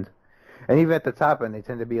bottom end. And even at the top end, they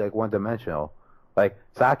tend to be, like, one-dimensional. Like,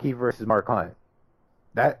 Saki versus Mark Hunt.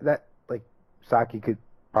 That like, Saki could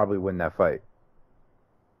probably win that fight.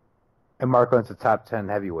 And Mark Hunt's a top 10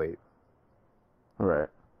 heavyweight. Right.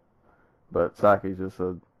 But Saki's just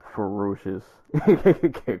a ferocious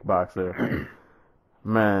kickboxer.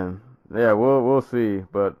 Man, yeah, we'll see.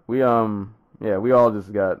 But we all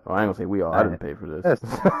just got. Well, I ain't gonna say we all. I didn't pay for this.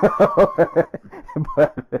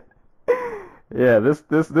 But yeah, this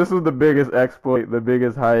was the biggest exploit, the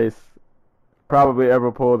biggest heist probably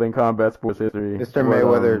ever pulled in combat sports history. Mr.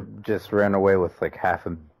 Mayweather just ran away with like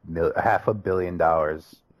 $500 million.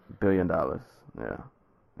 $1 billion, yeah.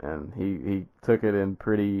 And he took it in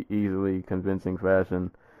pretty easily convincing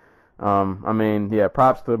fashion. I mean, yeah,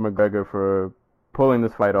 props to McGregor for pulling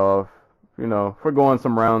this fight off. You know, for going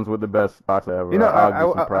some rounds with the best boxer ever. You know, I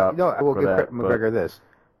will give McGregor this.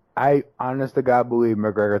 I, honest to God, believe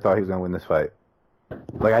McGregor thought he was going to win this fight.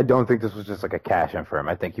 Like, I don't think this was just like a cash in for him.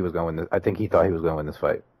 I think he was going to win this. I think he thought he was going to win this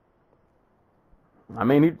fight. I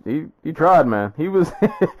mean, he tried, man. He was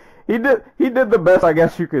he did the best I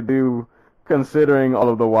guess you could do considering all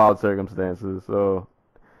of the wild circumstances. So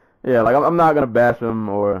yeah, like I'm not gonna bash him,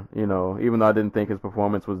 or you know, even though I didn't think his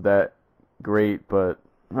performance was that great, but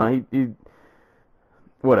he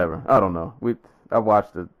whatever. I don't know. I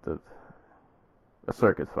watched a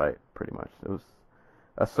circus fight pretty much. It was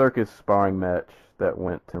a circus sparring match that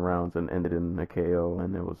went 10 rounds and ended in a KO,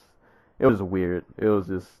 and it was weird. It was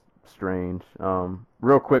just strange.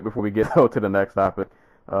 Real quick before we get to the next topic,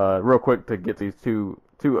 real quick to get these two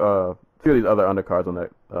of these other undercards on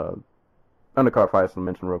that undercard fights to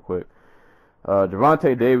mention real quick.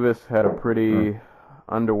 Gervonta Davis had a pretty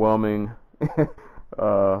underwhelming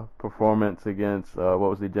performance against what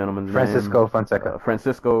was the gentleman's Francisco name? Fonseca.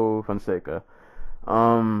 Francisco Fonseca.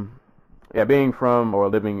 Yeah, being from or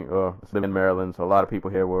living in Maryland, so a lot of people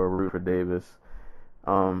here were rooting for Davis.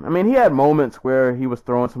 I mean, he had moments where he was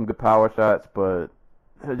throwing some good power shots, but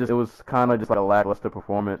it was kind of just like a lackluster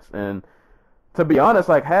performance. And to be honest,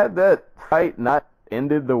 like, had that fight not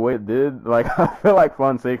ended the way it did, like, I feel like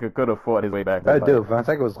Fonseca could have fought his way back. Dude,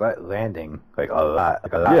 Fonseca was landing like a lot.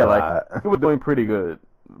 Yeah, like, he was doing pretty good.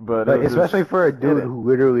 But like, especially for a dude who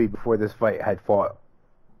literally before this fight had fought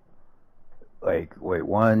like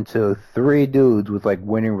 1, 2, 3 dudes with like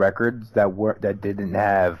winning records that didn't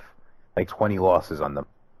have like 20 losses on them.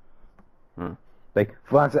 Like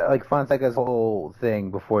Fonseca's whole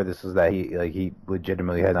thing before this was that he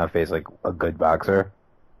legitimately had not faced like a good boxer.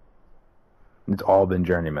 It's all been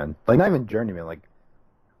journeymen. Like, not even journeymen, like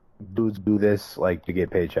dudes do this like to get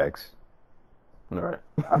paychecks. All right.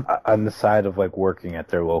 On the side of like working at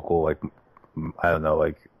their local, like, I don't know,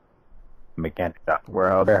 like mechanic shop,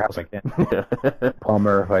 warehouse mechanic,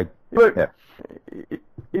 plumber, like. Look, yeah.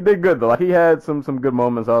 He did good though. Like, he had some good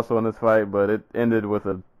moments also in this fight, but it ended with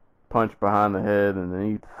a punch behind the head, and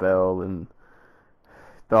then he fell and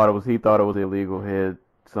he thought it was illegal hit.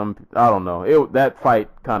 I don't know. That fight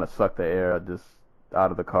kind of sucked the air just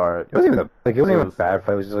out of the card. It wasn't even a bad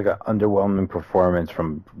fight. It was just like an underwhelming performance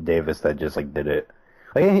from Davis that just like did it.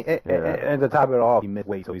 Like, and to top it all, he missed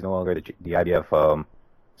weight, so he's no longer the IBF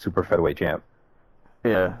super featherweight champ.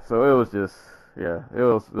 Yeah, so it was just it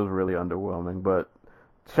was really underwhelming. But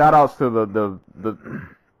shout outs to the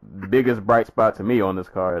biggest bright spot to me on this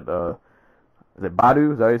card. Is it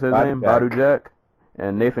Badu? Is that how you say his name? Badu Jack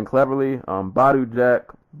and Nathan Cleverly. Badu Jack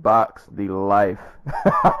boxed the life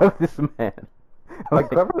out of this man. Like,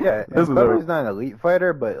 Cleverly's not an elite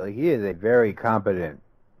fighter, but like, he is a very competent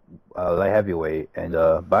light heavyweight, and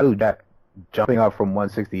Badu Jack jumping up from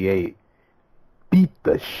 168 beat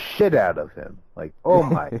the shit out of him. Like, oh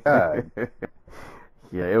my god.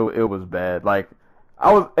 Yeah, it was bad. Like,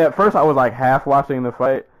 at first I was like half watching the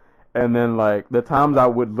fight, and then like the times I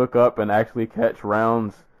would look up and actually catch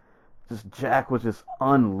rounds, just Jack was just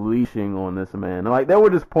unleashing on this man. And, like, there were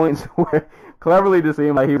just points where Cleverly just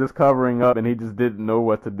seemed like he was just covering up and he just didn't know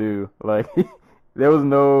what to do. Like, there was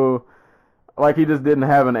no, like, he just didn't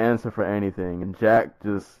have an answer for anything. And Jack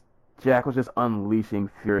was just unleashing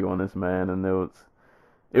fury on this man, and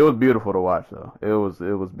it was beautiful to watch though. It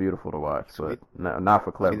was beautiful to watch, but not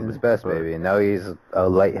for Cleverly. He's his best, baby, and now he's a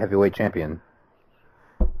light heavyweight champion.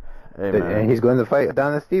 Hey, man. And he's going to fight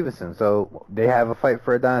Adonis Stevenson, so they have a fight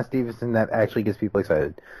for Adonis Stevenson that actually gets people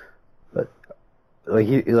excited. But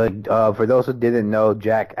for those who didn't know,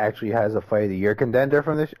 Jack actually has a fight of the year contender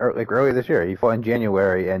from earlier this year. He fought in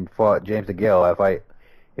January and fought James DeGale, a fight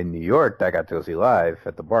in New York that I got to go see live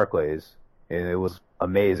at the Barclays, and it was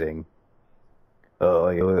amazing.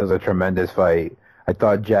 It was a tremendous fight. I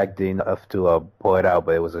thought Jack did enough to pull it out,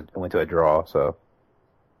 but it went to a draw. So,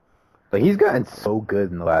 like, he's gotten so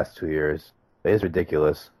good in the last 2 years. It's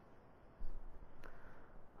ridiculous.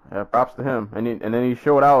 Yeah, props to him. And then he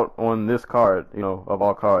showed out on this card, of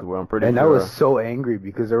all cards, where I'm pretty And sure. I was so angry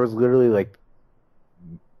because there was literally like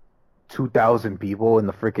 2,000 people in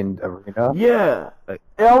the freaking arena. Yeah. Like-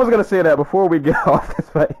 I was gonna say that before we get off this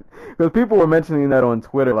fight, because people were mentioning that on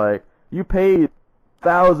Twitter. Like, you paid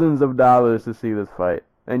thousands of dollars to see this fight,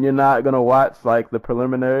 and you're not gonna watch like the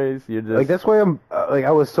preliminaries. You're just Like, that's why I'm like,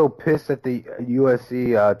 I was so pissed at the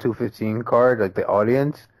USC 215 card, like the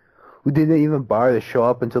audience, who didn't even bother to show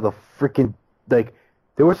up until the freaking, like,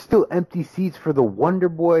 there were still empty seats for the Wonder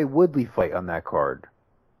Boy Woodley fight on that card.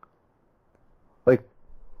 Like,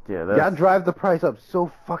 yeah. y'all That's, drive the price up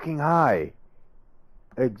so fucking high.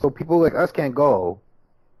 Like, so people like us can't go.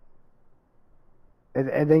 And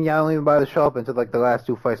then y'all don't even bother to show up until like the last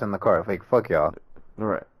 2 fights on the card. Like, fuck y'all.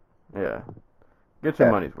 right. Yeah. Get your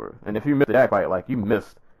Yeah. money's worth. And if you missed that fight, like, you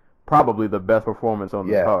missed probably the best performance on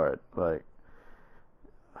the Yeah. card. Like,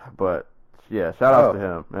 but yeah, shout out Oh. to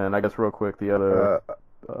him. And I guess real quick, the other.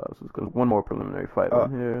 One more preliminary fight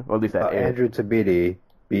on here, or at least that aired. Andrew Tabiti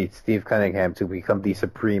beat Steve Cunningham to become the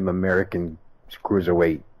supreme American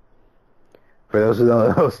cruiserweight. For those who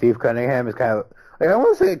don't know, Steve Cunningham is kind of like, I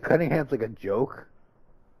want to say Cunningham's like a joke,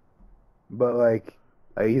 but like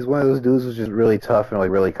he's one of those dudes who's just really tough and like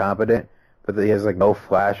really competent, but he has like no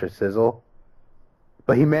flash or sizzle.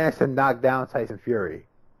 But he managed to knock down Tyson Fury.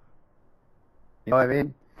 You know what I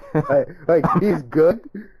mean? like he's good,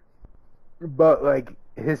 but like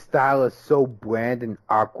his style is so bland and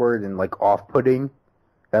awkward and like off-putting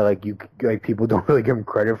that like people don't really give him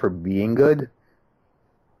credit for being good.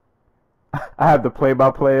 I have the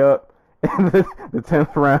play-by-play up. In the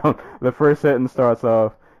 10th round, the first sentence starts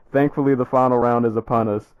off, "Thankfully, the final round is upon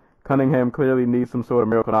us. Cunningham clearly needs some sort of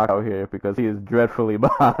miracle knockout here because he is dreadfully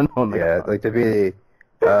behind on the Yeah, clock." like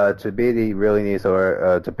Tabiti really needs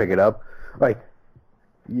to pick it up. Like,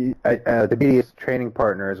 Tabiti is training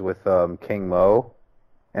partners with King Mo,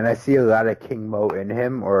 and I see a lot of King Mo in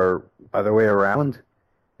him, or other way around,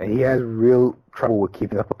 and he has real trouble with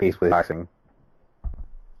keeping up a pace with boxing.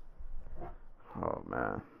 Oh,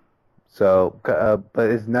 man. So, but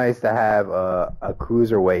it's nice to have a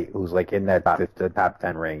cruiserweight who's like in that top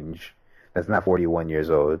 10 range. That's not 41 years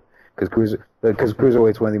old, because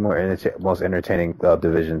cruiserweight's one of the most entertaining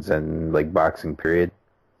divisions in like boxing. Period.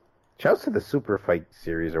 Shouts to the Super Fight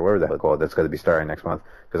series or whatever the hell it's called. That's going to be starting next month,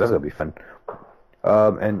 because that's going to be fun.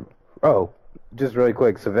 Just really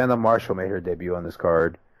quick, Savannah Marshall made her debut on this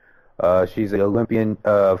card. She's an Olympian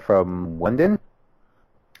from London,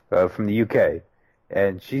 from the UK.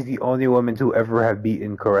 And she's the only woman to ever have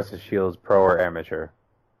beaten Caressa Shields, pro or amateur.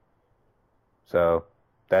 So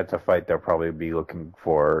that's a fight they'll probably be looking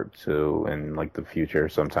forward to in like the future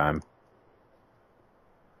sometime.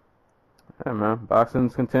 Yeah, man.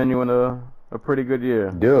 Boxing's continuing a pretty good year.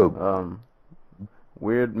 Dude,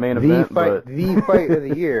 Weird main event, but the fight of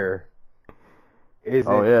the year is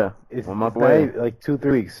it's 1 month away. like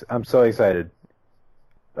 2-3 weeks. I'm so excited.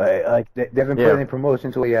 They haven't put any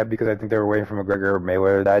promotion to it yet because I think they were waiting for McGregor or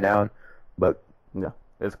Mayweather to die down. But yeah,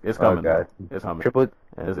 it's coming. Oh god, It's coming.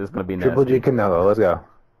 It's gonna be nasty. Triple G Canelo. Let's go.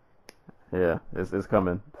 Yeah, it's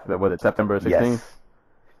coming. Was it September 16th? Yes.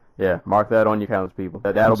 Yeah, mark that on your calendars, people.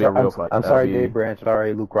 That'll be a real fight. I'm sorry, Dave Branch.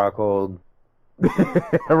 Sorry, Luke Rockhold.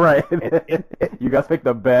 Right. You guys picked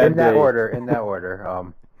a bad In that day. order.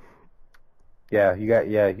 You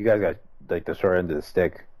guys got like the short end of the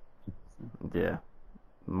stick. Yeah,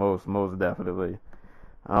 most definitely.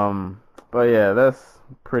 But yeah, that's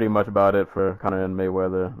pretty much about it for Conor and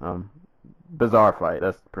Mayweather. Bizarre fight.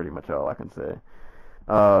 That's pretty much all I can say.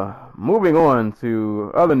 Moving on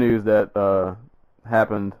to other news that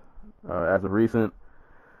happened as of recent.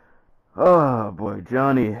 Oh boy,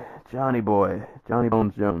 Johnny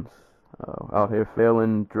Bones Jones, out here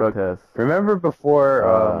failing drug tests. Remember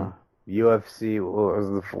before UFC,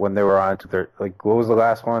 when they were on? What was the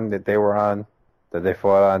last one that they were on? That they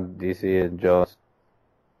fought on DC and Jones?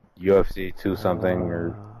 UFC 2 something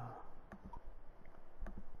or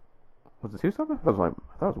was it 2 something? I thought it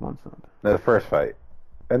was 1 something. no, the first fight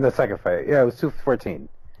and the second fight. Yeah, it was 214.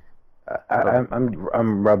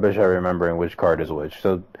 I'm rubbish at remembering which card is which.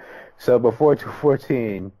 So before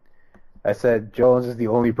 214, I said Jones is the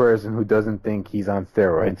only person who doesn't think he's on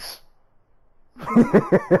steroids.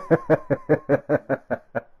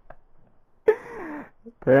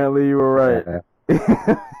 Apparently you were right.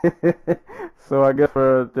 So I guess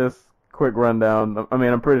for this quick rundown, I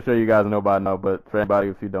mean, I'm pretty sure you guys know by now, but for anybody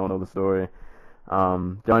if you don't know the story,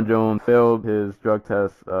 John Jones failed his drug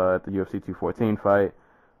test at the UFC 214 fight.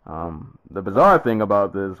 The bizarre thing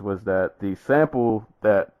about this was that the sample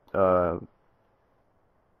that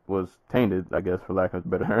was tainted, I guess, for lack of a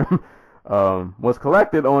better term, was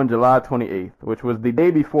collected on July 28th, which was the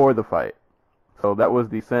day before the fight. So that was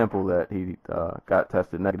the sample that he got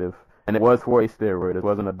tested negative, and it was for a steroid. It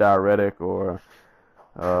wasn't a diuretic or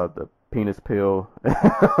the penis pill,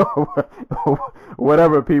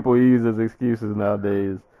 whatever people use as excuses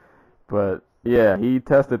nowadays. But yeah, he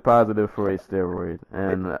tested positive for a steroid,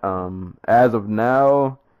 and as of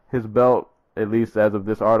now, his belt, at least as of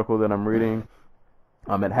this article that I'm reading,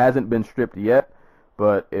 it hasn't been stripped yet.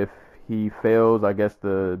 But if he fails, I guess,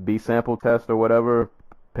 the B sample test or whatever,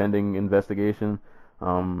 pending investigation,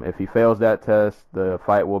 if he fails that test, the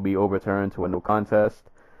fight will be overturned to a no contest.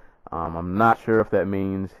 I'm not sure if that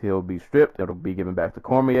means he'll be stripped, it'll be given back to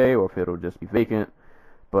Cormier, or if it'll just be vacant.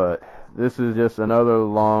 But this is just another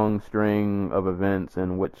long string of events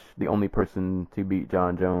in which the only person to beat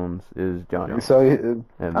John Jones is John Jones. So and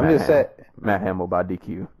I'm just saying, Matt Hamill by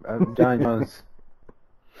DQ. John Jones.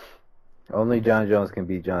 Only John Jones can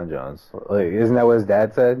beat John Jones. Like, isn't that what his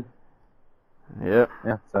dad said? Yep.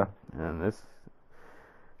 Yeah. So And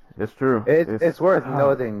it's true. it's worth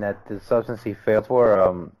noting that the substance he failed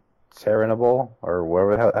for, Serenable,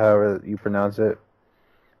 or however you pronounce it,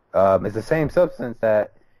 is the same substance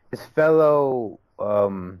that his fellow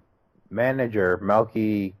manager,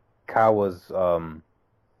 Malky Kawa's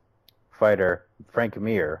fighter, Frank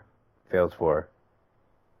Mir, failed for.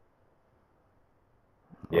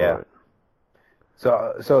 Yeah. Right.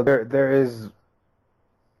 So there is.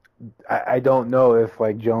 I don't know if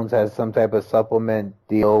like Jones has some type of supplement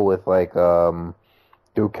deal with like Dukawa.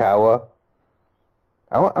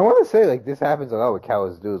 I want to say like this happens a lot with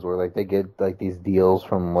Kawa's dudes where like they get like these deals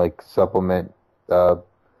from like supplement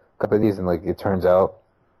companies, and like it turns out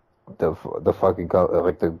the fucking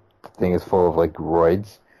like the thing is full of like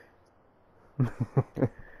roids.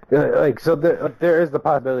 Like so there is the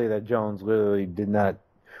possibility that Jones literally did not.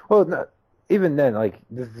 Well, not even then. Like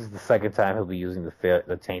this is the second time he'll be using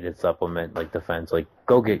the tainted supplement like defense. Like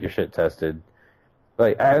go get your shit tested.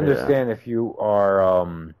 Like I understand if you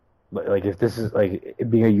are like if this is like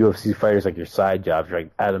being a UFC fighter is like your side job. You're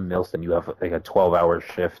like Adam Milson. You have like a 12-hour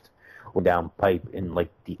shift down pipe in like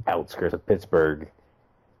the outskirts of Pittsburgh,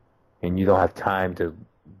 and you don't have time to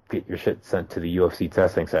get your shit sent to the UFC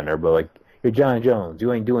testing center. But like you're John Jones.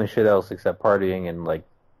 You ain't doing shit else except partying and like.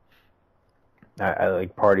 I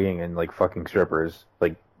like partying and like fucking strippers.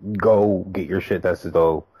 Like, go get your shit tested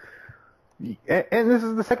though. And this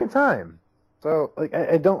is the second time, so like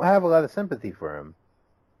I don't have a lot of sympathy for him.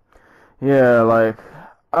 Yeah, like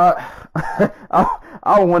I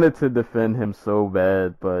wanted to defend him so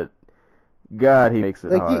bad, but God, he makes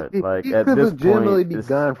it hard. Like he at could this legitimately point, be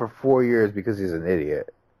gone for 4 years because he's an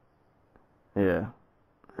idiot. Yeah.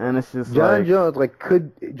 And it's just John Jones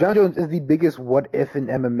is the biggest what if in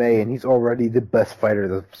MMA, and he's already the best fighter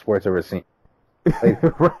the sport's ever seen. Like,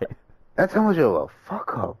 right. That's how much of a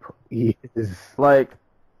fuck up he is. Like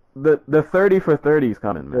the 30 for 30 is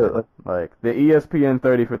coming, man. Yeah. Like the ESPN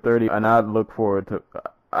 30 for 30, and I look forward to.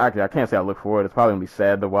 Actually, I can't say I look forward. It's probably gonna be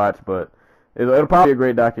sad to watch, but it'll probably be a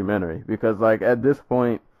great documentary because, like, at this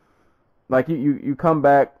point, like you come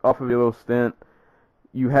back off of your little stint.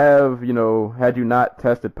 You have, had you not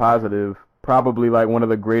tested positive, probably like one of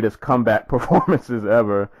the greatest comeback performances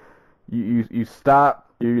ever. You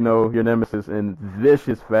stop, your nemesis in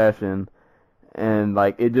vicious fashion, and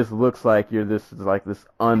like it just looks like you're this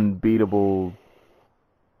unbeatable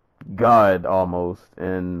god almost,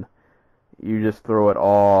 and you just throw it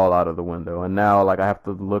all out of the window. And now like I have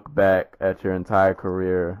to look back at your entire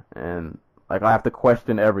career, and like I have to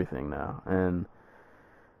question everything now, and.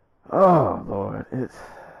 Oh Lord,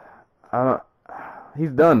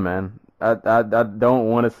 he's done, man. I don't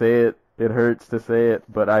want to say it. It hurts to say it,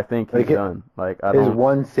 but I think he's done. Like his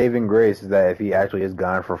one saving grace is that if he actually is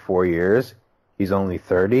gone for 4 years, he's only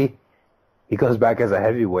 30. He comes back as a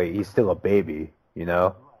heavyweight. He's still a baby,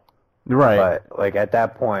 Right. But like at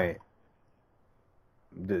that point,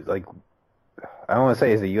 like I don't want to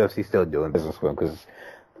say is the UFC still doing business with him because.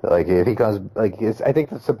 Like if he comes, I think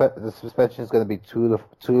the suspension is going to be 2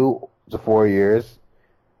 to 4 years,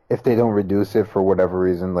 if they don't reduce it for whatever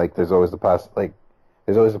reason. Like there's always the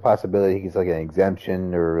possibility he gets like an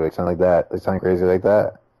exemption or like something like that, like something crazy like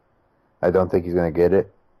that. I don't think he's going to get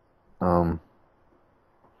it. Yeah,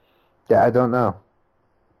 I don't know.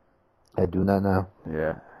 I do not know.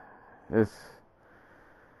 Yeah,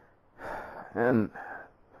 and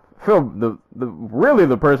Phil,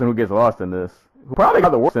 the person who gets lost in this. Who probably got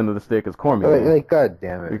the worst end of the stick is Cormier. Like, God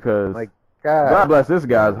damn it. Because, God bless this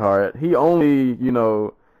guy's heart. He only,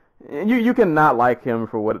 you can not like him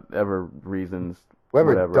for whatever reasons.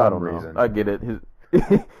 Whatever I dumb don't know. reason. I get it.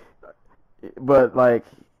 But like,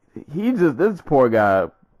 this poor guy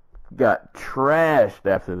got trashed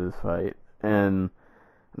after this fight, and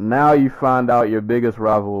now you find out your biggest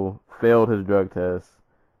rival failed his drug test.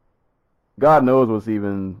 God knows what's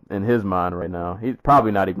even in his mind right now. He's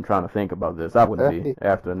probably not even trying to think about this. I wouldn't be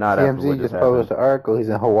after what TMZ just just published happened. an article. He's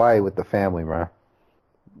in Hawaii with the family, man.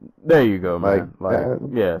 There you go, man.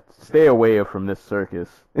 Yeah, stay away from this circus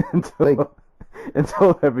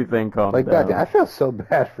until everything calms down. God, I feel so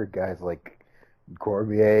bad for guys like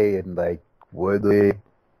Cormier and like Woodley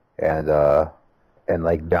and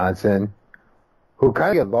like Johnson, who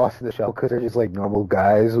kind of get lost in the show because they're just like normal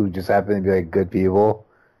guys who just happen to be like good people,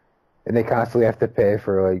 and they constantly have to pay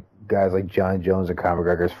for like guys like John Jones and Conor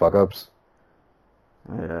McGregor's fuck ups.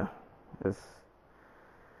 Yeah,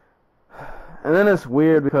 and then it's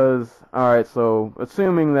weird because, all right, so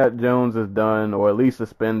assuming that Jones is done or at least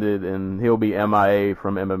suspended and he'll be MIA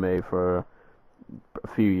from MMA for a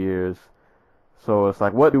few years. So it's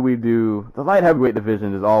like, what do we do? The light heavyweight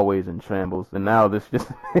division is always in shambles, and now this just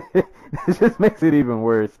this just makes it even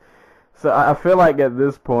worse. So I feel like at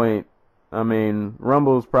this point, I mean,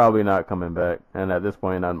 Rumble's probably not coming back, and at this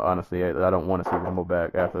point, I don't want to see Rumble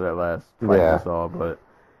back after that last fight we saw. But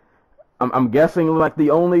I'm guessing like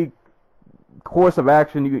the only course of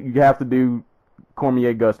action you have to do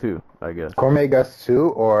Cormier Gus 2, I guess. Cormier Gus 2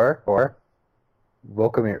 or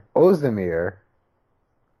Volkamir Ozdemir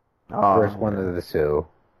versus one of the two.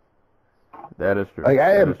 That is true. Like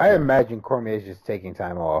I imagine Cormier's just taking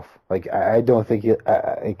time off. Like I don't think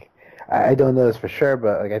I don't know this for sure,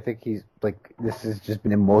 but like I think he's like this has just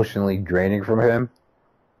been emotionally draining from him.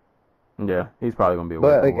 Yeah, he's probably gonna be away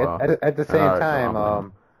for a while. But at the same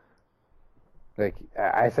time, like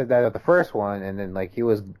I said that at the first one, and then like he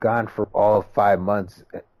was gone for all of 5 months.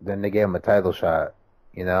 Then they gave him a title shot.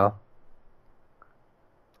 You know.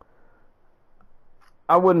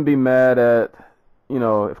 I wouldn't be mad at,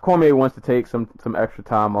 if Cormier wants to take some extra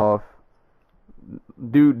time off,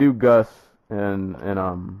 do Gus and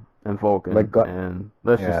Vulcan, and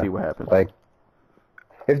let's just see what happens. Like,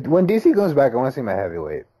 when DC goes back, I want to see my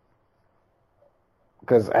heavyweight,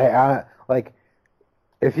 because I like,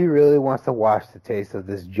 if he really wants to wash the taste of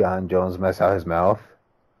this John Jones mess out his mouth,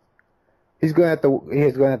 he's going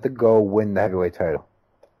to have to go win the heavyweight title.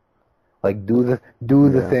 Like do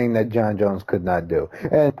the thing that John Jones could not do,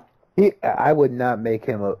 and I would not make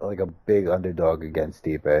him a big underdog against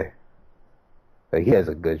Stipe. Like he has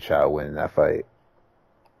a good shot of winning that fight.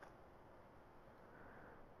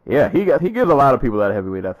 Yeah, he gives a lot of that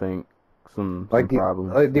heavyweight, I think, some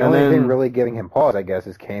problems. The only thing really giving him pause, I guess,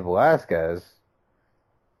 is Cain Velasquez.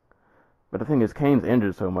 But the thing is, Cain's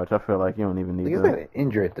injured so much. I feel like you don't even need. He's not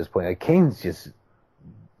injured at this point. Like Cain's just.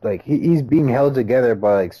 Like he's being held together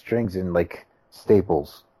by like strings and like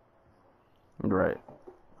staples. Right.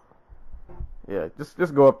 Yeah,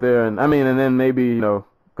 just go up there and then maybe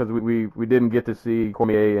because we didn't get to see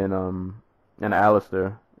Cormier and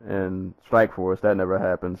Alistair and Strikeforce. That never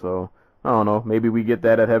happened. So I don't know. Maybe we get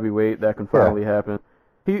that at heavyweight. That can finally happen.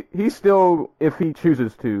 He still, if he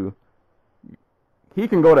chooses to, he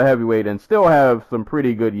can go to heavyweight and still have some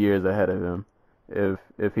pretty good years ahead of him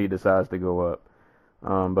if he decides to go up.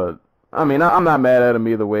 But I'm not mad at him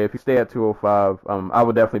either way. If he stay at 205, I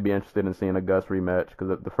would definitely be interested in seeing a Gus rematch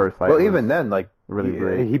because the first fight. Well, even then, like really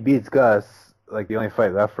great. He beats Gus. Like the only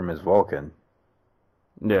fight left from is Vulcan.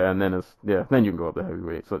 Yeah, and then then you can go up to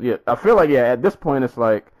heavyweight. So yeah, I feel like at this point it's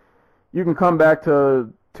like you can come back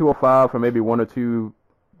to 205 for maybe one or two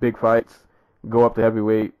big fights, go up to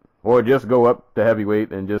heavyweight, or just go up to heavyweight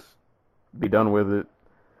and just be done with it.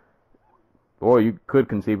 Or you could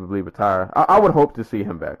conceivably retire. I would hope to see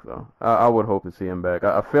him back, though. I would hope to see him back.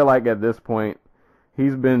 I feel like at this point,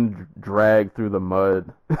 he's been dragged through the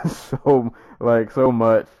mud so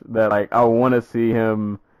much that like I want to see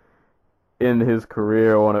him end his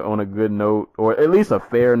career on a good note, or at least a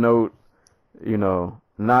fair note.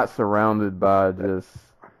 Not surrounded by just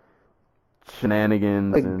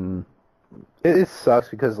shenanigans and. It sucks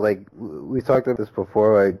because like we talked about this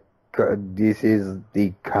before, like. DC is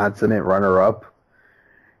the consummate runner-up.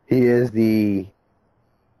 He's not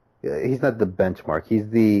the benchmark. He's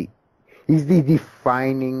the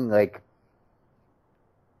defining like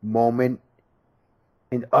moment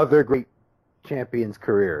in other great champions'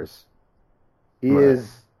 careers. He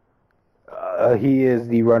is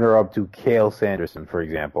the runner-up to Cael Sanderson, for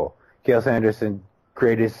example. Cael Sanderson,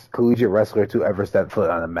 greatest collegiate wrestler to ever step foot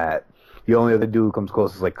on a mat. The only other dude who comes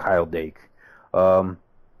close is like Kyle Dake.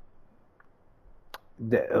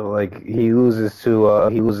 like he loses at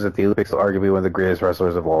the Olympics to arguably one of the greatest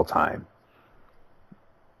wrestlers of all time.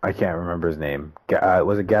 I can't remember his name.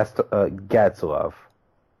 Was it Gatsilov?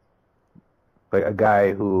 Like a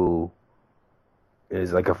guy who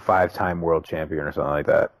is like a 5-time world champion or something like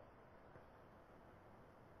that.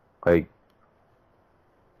 Like,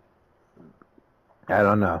 I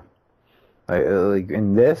don't know. Like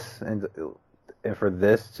in this, and for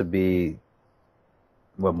this to be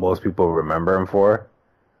what most people remember him for,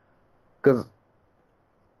 because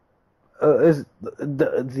is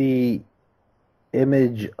the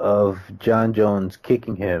image of John Jones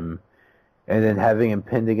kicking him and then having him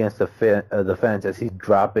pinned against the fence as he's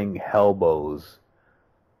dropping elbows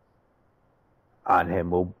on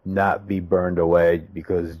him will not be burned away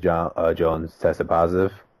because Jones tested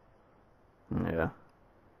positive. Yeah.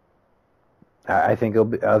 I think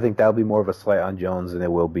that'll be more of a slight on Jones than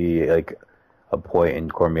it will be like a point in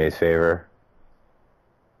Cormier's favor.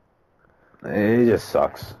 It just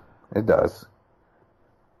sucks. It does.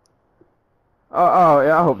 Oh,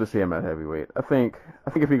 yeah, I hope to see him at heavyweight. I think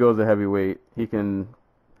if he goes to heavyweight, he can.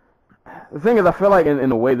 The thing is, I feel like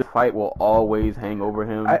in a way, this fight will always hang over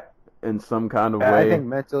him in some kind of way. I think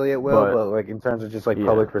mentally it will, but like in terms of just like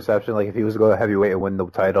public perception, like if he was to go to heavyweight and win the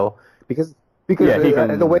title, because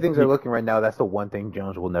the way things are looking right now, that's the one thing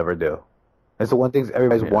Jones will never do. That's the one thing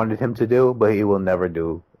everybody's wanted him to do, but he will never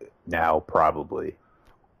do now, probably.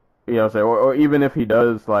 You know what I'm saying? Or even if he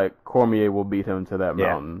does, like Cormier will beat him to that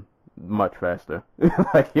mountain much faster.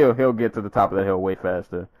 Like he'll get to the top of the hill way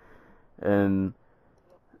faster. And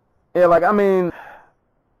yeah, like I mean,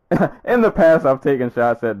 in the past I've taken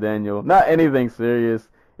shots at Daniel. Not anything serious.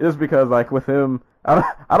 Just because like with him, I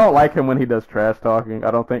don't like him when he does trash talking.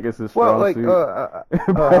 I don't think it's his strong suit.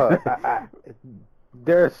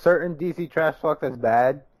 There are certain DC trash talk that's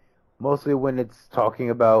bad. Mostly when it's talking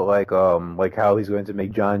about like how he's going to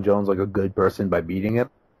make John Jones like a good person by beating him.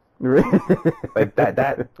 Like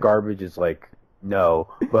that garbage is like no.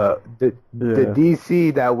 But the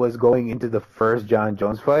DC that was going into the first John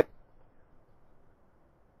Jones fight,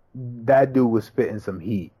 that dude was spitting some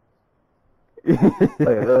heat.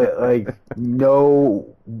 like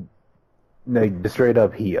no, like straight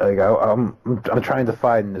up heat. Like I'm trying to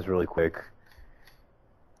find this really quick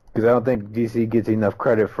because I don't think DC gets enough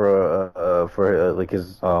credit for like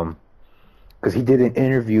his because he did an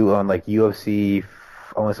interview on like UFC.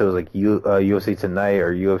 I want to say it was like UFC Tonight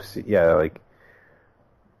or UFC. Yeah, like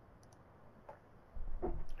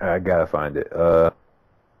I gotta find it.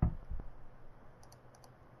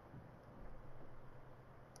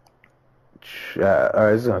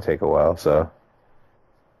 Alright, this is gonna take a while, so.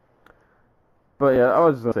 But yeah, I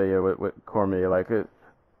was just gonna say with Cormier, like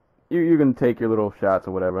you can take your little shots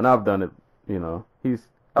or whatever, and I've done it. You know,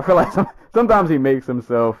 I feel like sometimes he makes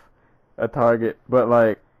himself a target, but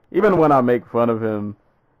like even when I make fun of him,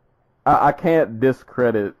 I can't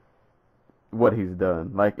discredit what he's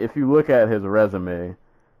done. Like if you look at his resume,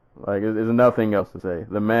 like there's nothing else to say.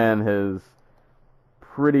 The man has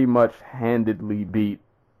pretty much handedly beat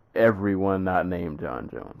everyone not named John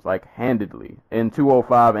Jones, like handedly in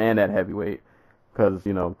 205 and at heavyweight, because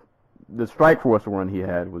you know the Strikeforce run he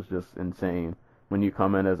had was just insane. When you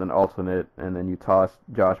come in as an alternate and then you toss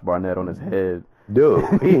Josh Barnett on his head, dude,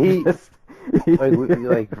 he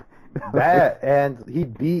like that, and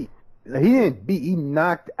he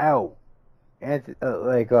knocked out Antonio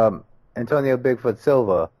Bigfoot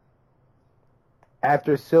Silva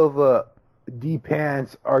after Silva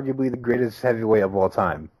depants arguably the greatest heavyweight of all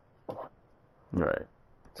time. Right.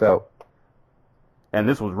 So, and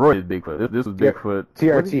this was Roy's Bigfoot. This was Bigfoot.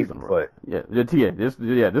 TRT Bigfoot. Yeah, this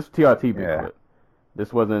TRT Bigfoot. Yeah.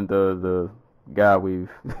 This wasn't the guy we've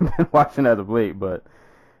been watching as of late, but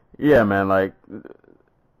yeah, man, like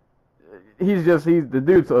the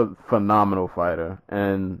dude's a phenomenal fighter,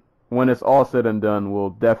 and when it's all said and done,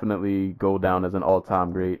 will definitely go down as an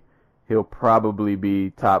all-time great. He'll probably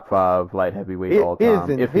be top 5 light heavyweight all time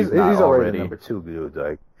if he's not already number 2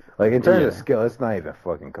 dude. Like in terms of skill, it's not even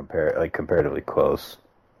fucking comparatively close.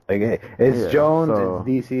 Like it's Jones,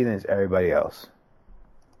 it's DC, and it's everybody else.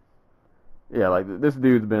 Yeah, like this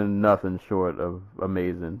dude's been nothing short of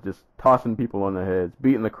amazing. Just tossing people on their heads,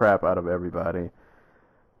 beating the crap out of everybody.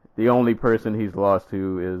 The only person he's lost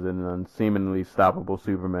to is an unseemingly stoppable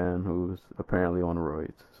Superman who's apparently on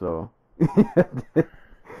roids. So,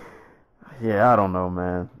 yeah, I don't know,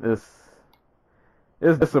 man. It's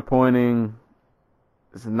disappointing.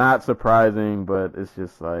 It's not surprising, but it's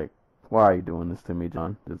just like, why are you doing this to me,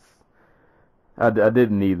 John? I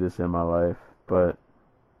didn't need this in my life, but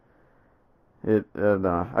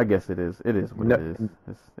I guess it is. It is what it is.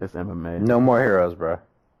 It's MMA. No more heroes, bro.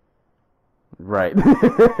 Right.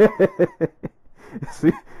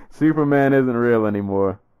 Superman isn't real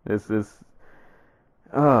anymore. It's just,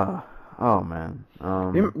 oh man.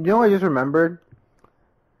 You know what I just remembered?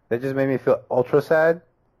 That just made me feel ultra sad.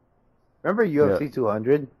 Remember UFC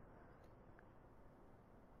 200?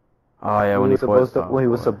 Oh yeah, when he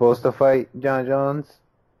was supposed to fight John Jones,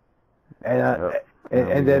 and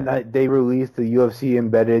then they released the UFC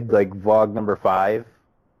embedded like vlog number 5,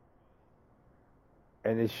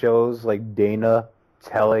 and it shows like Dana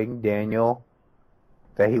telling Daniel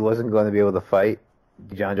that he wasn't going to be able to fight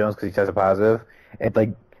John Jones because he tested positive, and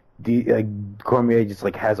like Cormier just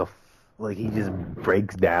like he just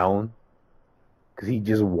breaks down because he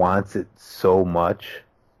just wants it so much.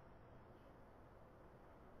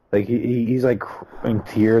 Like he's like in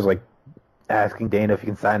tears, like asking Dana if he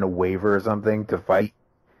can sign a waiver or something to fight.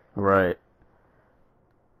 Right.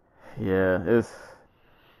 Yeah, it's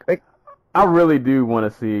like I really do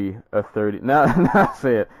want to see a 30. Not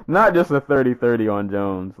say it. Not just a 30-30 on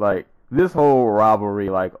Jones. Like this whole rivalry,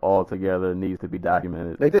 like all together, needs to be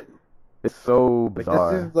documented. Like it's so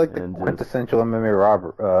bizarre. This is like the quintessential MMA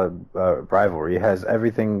rivalry. It has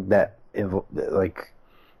everything that like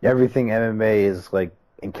everything MMA is like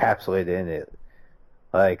encapsulated in it,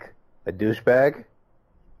 like a douchebag,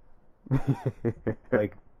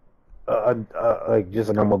 like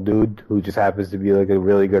just a normal dude who just happens to be like a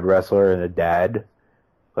really good wrestler, and a dad.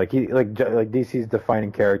 Like DC's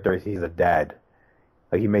defining character is he's a dad.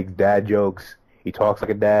 Like he makes dad jokes. He talks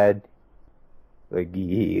like a dad. Like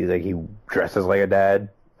he dresses like a dad.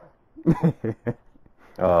 He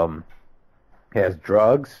has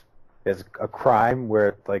drugs. There's a crime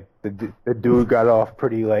where like the dude got off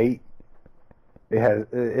pretty late. It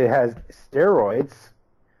has steroids.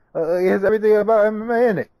 It has everything about MMA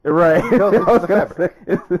in it. Right.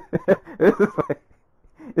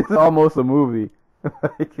 It's almost a movie.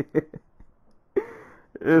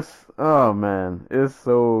 It's oh man, it's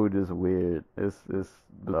so just weird. It's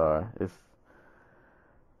bizarre. It's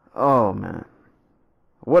oh man,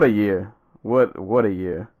 what a year. What a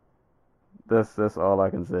year. That's all I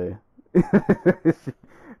can say.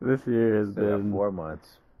 This year has been 4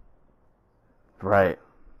 months. Right.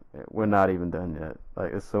 We're not even done yet.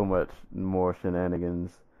 Like, it's so much more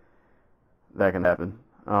shenanigans that can happen.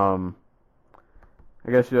 I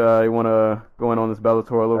guess you want to go in on this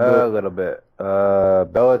Bellator a little bit? A little bit.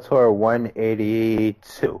 Bellator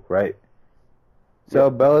 182, right? So,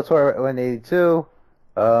 yep. Bellator 182,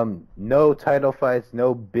 no title fights,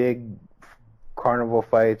 no big carnival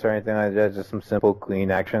fights or anything like that, just some simple,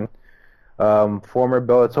 clean action. Former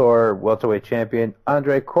Bellator welterweight champion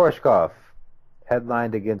Andrei Koreshkov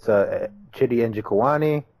headlined against Chidi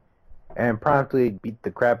Njokuani and promptly beat the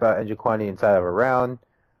crap out of Njokuani inside of a round.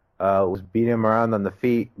 Was beating him around on the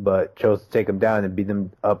feet, but chose to take him down and beat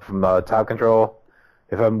him up from top control.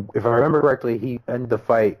 If I remember correctly, he ended the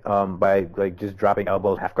fight by like just dropping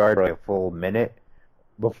elbows half guard for like a full minute.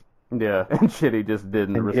 Yeah, and Chidi just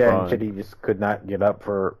didn't respond. Yeah, and Chidi just could not get up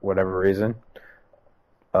for whatever reason.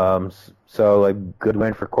 So like good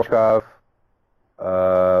win for Koreshkov.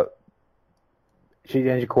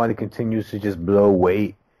 Chidi Njokuani continues to just blow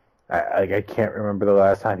weight. I can't remember the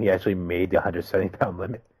last time he actually made the 170-pound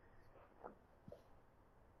limit.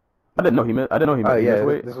 I didn't know he missed. Oh yeah,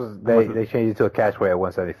 weight. This was they changed it to a catch weight at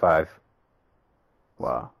 175.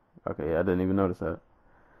 Wow. Okay, yeah, I didn't even notice that.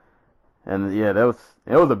 And yeah,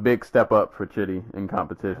 it was a big step up for Chidi in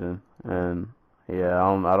competition, and yeah,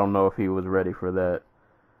 I don't know if he was ready for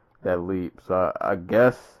that leap. So I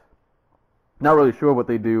guess not really sure what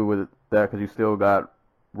they do with that because you still got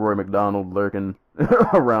Rory McDonald lurking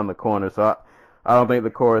around the corner. So I don't think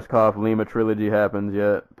the Koreshkov Lima trilogy happens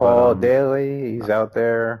yet. Paul Daly, he's out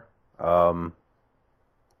there. But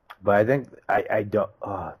I think I don't.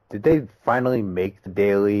 Did they finally make the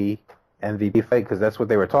Daly MVP fight? Because that's what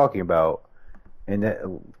they were talking about, and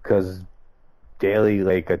because Daly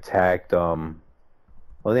like attacked. Well,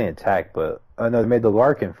 they didn't attack, but no, they made the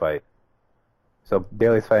Larkin fight. So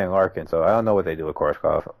Daly's fighting Larkin. So I don't know what they do with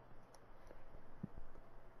Koreshkov.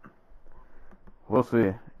 We'll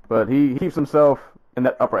see. But he keeps himself in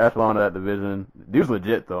that upper echelon of that division. Dude's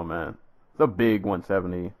legit though, man. It's a big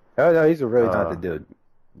 170. Oh no, he's a really talented dude.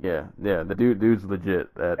 Yeah, the dude's legit.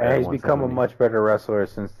 And he's become a much better wrestler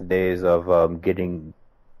since the days of getting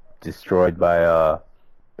destroyed by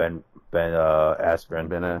Ben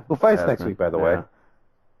Askren, who fights next week, by the way.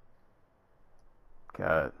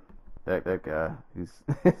 God, that guy,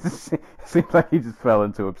 seems like he just fell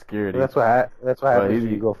into obscurity. Well, that's what happens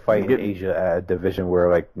when you go fight in Asia at a division where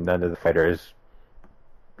like none of the fighters,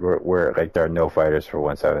 where like there are no fighters for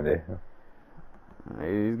 170.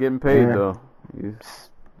 He's getting paid though.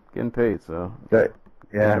 getting paid, so That,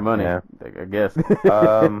 get yeah, your money. yeah. I guess.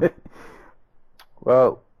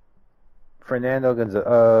 Well, Fernando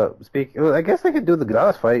Gonzalez. I guess I could do the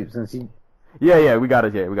Gonzalez fight since he. Yeah, we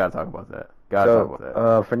gotta talk about that. Talk about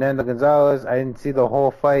that. Fernando Gonzalez. I didn't see the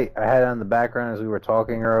whole fight. I had it on the background as we were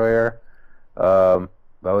talking earlier. I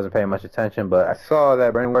wasn't paying much attention, but I saw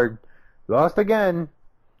that Brennan Ward lost again,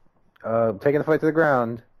 taking the fight to the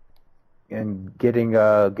ground and getting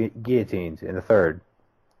guillotined in the third.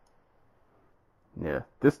 Yeah,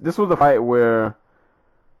 this was a fight where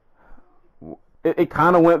it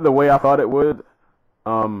kind of went the way I thought it would.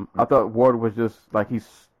 I thought Ward was just like, he's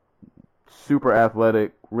super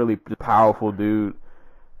athletic, really powerful dude,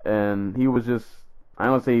 and he was just, I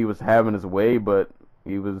don't say he was having his way, but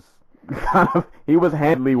he was he was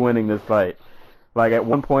handily winning this fight. Like at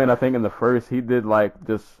one point, I think in the first, he did like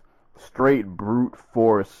just straight brute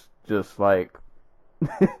force, just like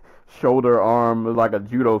shoulder arm, it was like a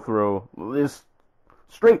judo throw, this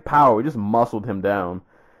straight power, just muscled him down.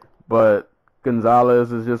 But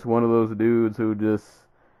Gonzalez is just one of those dudes who just,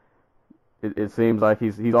 it seems like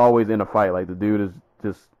he's always in a fight. Like the dude is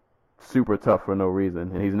just super tough for no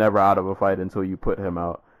reason, and he's never out of a fight until you put him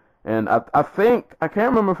out. And I think, I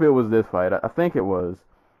can't remember if it was this fight, I think it was,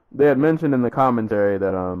 they had mentioned in the commentary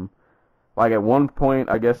that like at one point,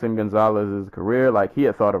 I guess in Gonzalez's career, like he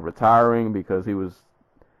had thought of retiring because he was,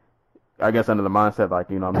 I guess, under the mindset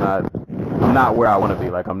like, you know, I'm not where I want to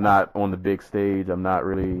be. Like, I'm not on the big stage. I'm not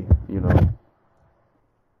really, you know,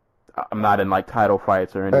 I'm not in like title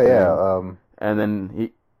fights or anything. Oh, yeah. And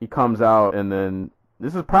then he comes out, and then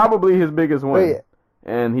this is probably his biggest win. Yeah.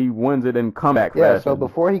 And he wins it in comeback Yeah, fashion. so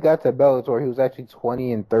before he got to Bellator, he was actually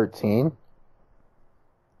 20-13.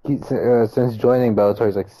 Since joining Bellator,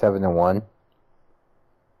 he's like 7-1.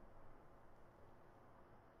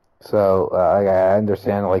 So I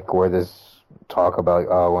understand like where this talk about like,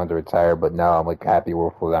 oh, I wanted to retire, but now I'm like happy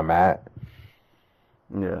with where I'm at.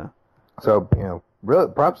 Yeah. So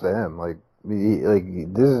really props to him. Like this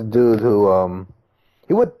is a dude who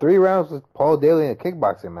he went 3 rounds with Paul Daly in a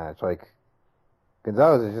kickboxing match. Like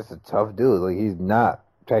Gonzalez is just a tough dude. Like he's not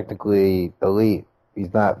technically elite.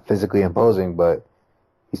 He's not physically imposing, but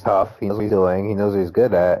he's tough. He knows what he's doing. He knows what he's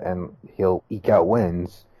good at, and he'll eke out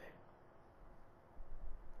wins.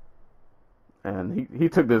 And he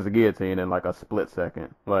took this guillotine in like a split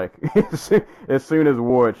second. Like as soon as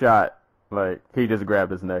Ward shot, like he just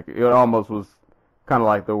grabbed his neck. It almost was kind of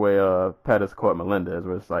like the way Pettis caught Melendez,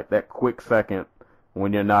 where it's like that quick second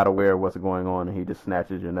when you're not aware of what's going on, and he just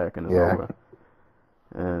snatches your neck and it's over.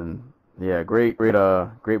 And yeah, great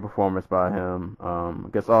performance by him. I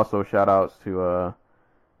guess also shout outs to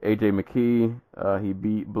AJ McKee. He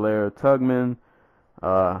beat Blair Tugman.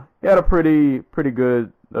 He had a pretty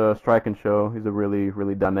good striking show. He's a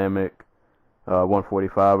really dynamic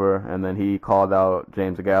 145er, and then he called out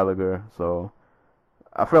James Gallagher. So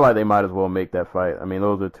I feel like they might as well make that fight. I mean,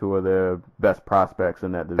 those are 2 of their best prospects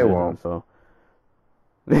in that division. They won't. So.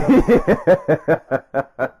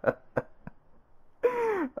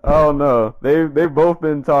 Oh no, they've both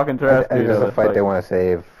been talking trash to each It's other. a fight they want to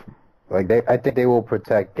save. Like I think they will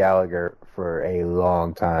protect Gallagher for a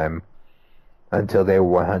long time until they're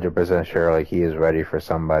 100% sure like he is ready for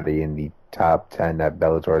somebody in the top 10 at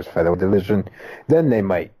Bellator's featherweight division. Then they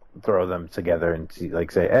might throw them together and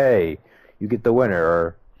say, hey, you get the winner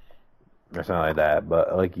or something like that.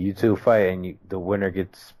 But like you two fight and the winner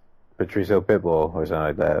gets Patricio Pitbull or something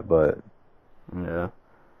like that. But yeah.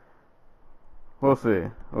 We'll see.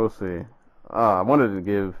 I wanted to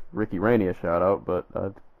give Ricky Rainey a shout out, but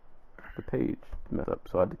the page messed up,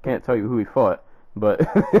 so I can't tell you who he fought. But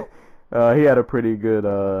he had a pretty good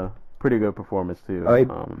performance too. I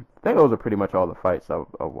think those are pretty much all the fights I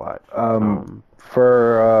watched.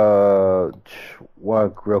 For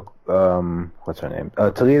what's her name?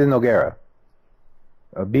 Talita Nogueira,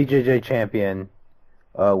 a BJJ champion,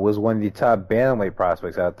 was one of the top bantamweight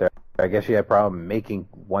prospects out there. I guess she had a problem making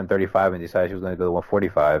 135 and decided she was going to go to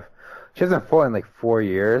 145. She hasn't fought in like 4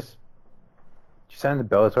 years. She signed to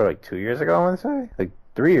Bellator like 2 years ago, I want to say. Like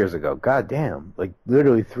 3 years ago. God damn. Like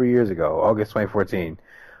literally 3 years ago, August 2014.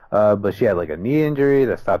 But she had like a knee injury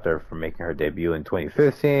that stopped her from making her debut in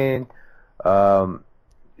 2015.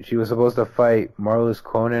 She was supposed to fight Marlis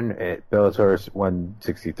Cronin at Bellator's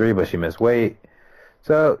 163, but she missed weight.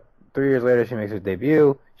 So 3 years later, she makes her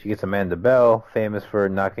debut. She gets Amanda Bell, famous for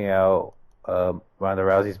knocking out Ronda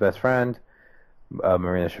Rousey's best friend,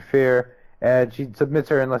 Marina Shafir, and she submits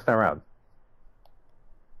her in less than a round.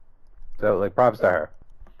 So, like, props to her.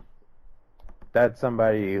 That's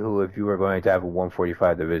somebody who, if you were going to have a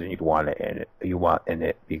 145 division, you'd want it in it. You want in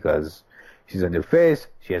it because she's a new face.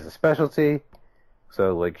 She has a specialty.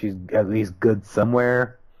 so like she's at least good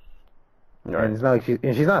somewhere. Right. And it's not like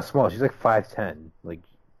she's not small. She's like 5'10". Like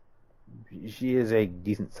she is a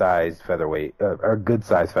decent sized featherweight, or good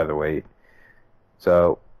sized featherweight.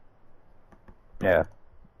 So yeah,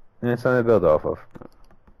 and it's something to build off of.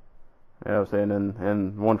 Yeah, I was saying in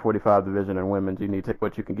 145 division in women's, you need to take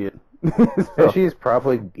what you can get. So she's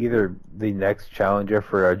probably either the next challenger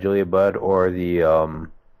for Julia Budd or the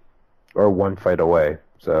or one fight away.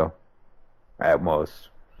 So at most.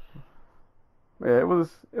 Yeah, it was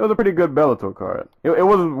a pretty good Bellator card. It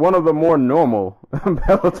was one of the more normal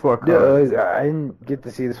Bellator cards. Yeah, I didn't get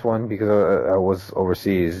to see this one because I was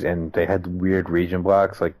overseas and they had weird region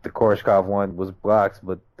blocks. Like the Koreshkov one was blocked,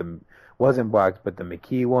 but wasn't blocked, but the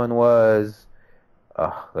McKee one was.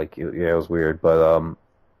 It was weird, but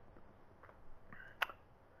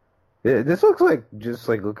this looks like, just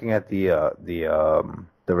like looking at the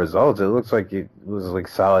results, it looks like it was like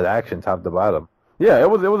solid action top to bottom. Yeah, it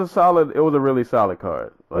was a really solid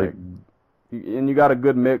card. And you got a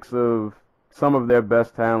good mix of some of their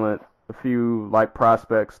best talent, a few like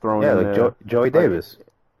prospects thrown in like there. Joey Davis.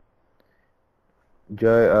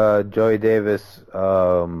 Joey Davis.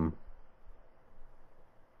 What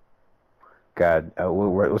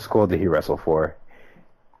school did he wrestle for?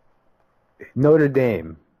 Notre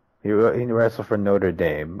Dame. He wrestled for Notre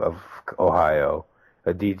Dame of Ohio.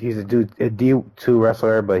 He's a D2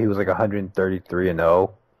 wrestler, but he was like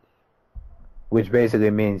 133-0, which basically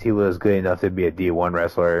means he was good enough to be a D1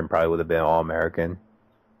 wrestler and probably would have been an All-American.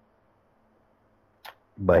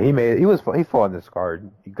 But he fought in this card.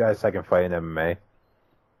 He got a second fight in MMA.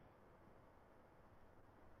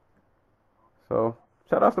 So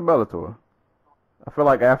shout out to Bellator. I feel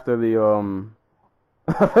like after the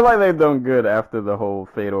I feel like they've done good after the whole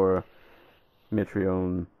Fedor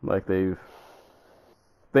Mitrione. Like things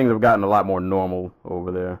have gotten a lot more normal over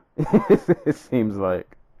there. It seems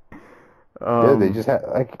like. Yeah, they just had.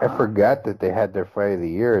 I forgot that they had their fight of the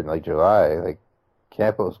year in like July. Like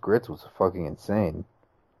Campos Grits was fucking insane.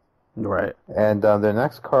 Right. And their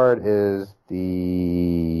next card is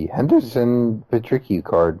the Henderson Patricky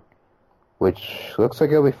card, which looks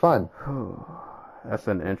like it'll be fun. That's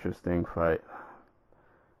an interesting fight.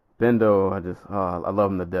 Bendo, I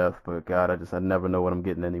love him to death, but God, I never know what I'm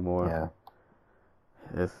getting anymore. Yeah.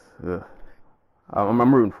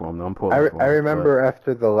 I'm rooting for him though. I'm pulling for him. I remember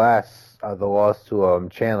after the loss to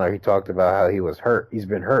Chandler, he talked about how he was hurt. He's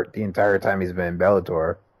been hurt the entire time he's been in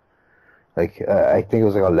Bellator. Like I think it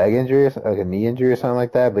was like a leg injury, like a knee injury or something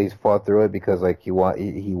like that. But he's fought through it because like he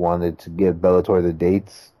wanted to give Bellator the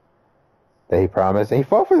dates that he promised, and he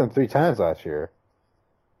fought for them 3 times last year.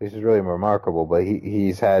 This is really remarkable, but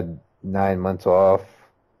he's had 9 months off,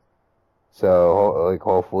 so like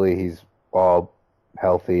hopefully he's all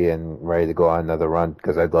healthy and ready to go on another run.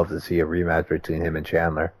 Because I'd love to see a rematch between him and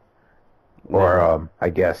Chandler, or I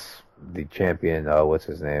guess the champion. What's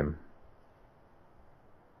his name?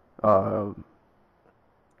 God,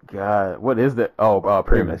 what is that? Oh,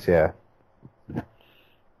 Primus, yeah.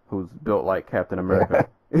 Who's built like Captain America.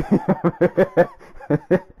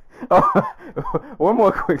 One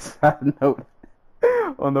more quick side note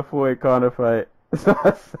on the Floyd Conor fight. So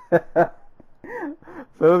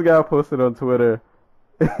this guy posted on Twitter.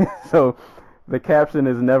 So the caption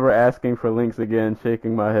is "never asking for links again,"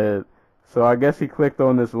 shaking my head. So I guess he clicked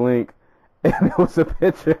on this link, and it was a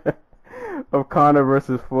picture of Conor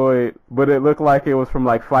versus Floyd, but it looked like it was from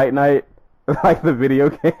like Fight Night, like the video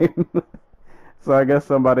game. So I guess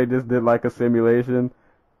somebody just did like a simulation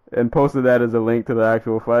and posted that as a link to the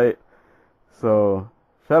actual fight. So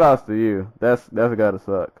shout outs to you. That's gotta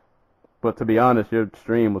suck. But to be honest, your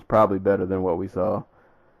stream was probably better than what we saw.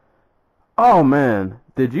 Oh man,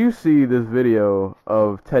 did you see this video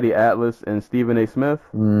of Teddy Atlas and Stephen A. Smith?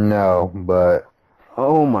 No, but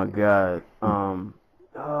oh my god.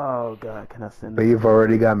 Oh god, can I send but it? you've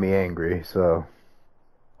already got me angry, so.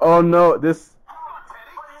 Oh no, this.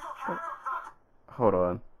 Hold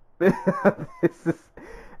on.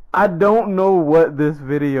 I don't know what this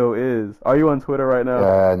video is. Are you on Twitter right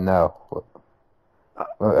now? No. Hold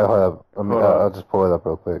up. I'll just pull it up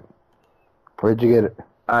real quick. Where'd you get it?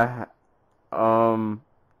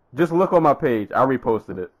 Just look on my page. I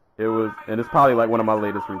reposted it. And it's probably like one of my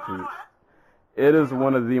latest retweets. It is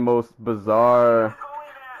one of the most bizarre.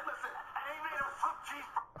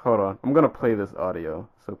 Hold on. I'm gonna play this audio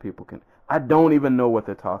so people can. I don't even know what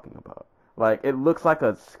they're talking about. Like, it looks like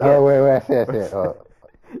a sketch. Oh, wait, I see it. Oh.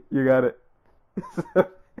 You got it.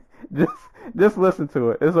 just listen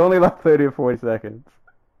to it. It's only like 30 or 40 seconds.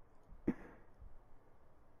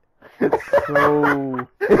 It's so...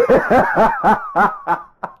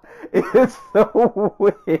 it's so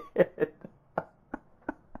weird.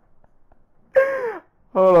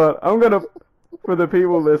 Hold on. I'm gonna, for the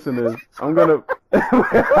people listening, I'm gonna,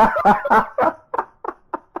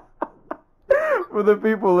 for the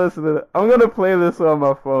people listening, I'm gonna play this on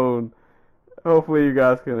my phone. Hopefully you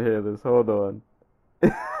guys can hear this. Hold on.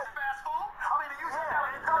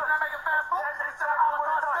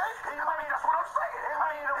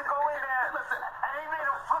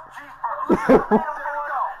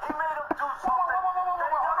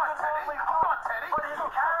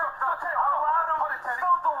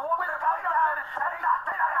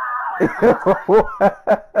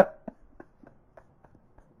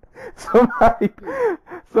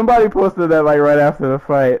 Somebody posted that like right after the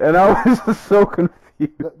fight, and I was just so confused.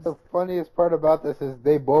 The funniest part about this is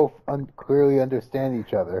they both clearly understand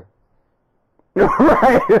each other.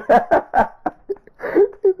 Right.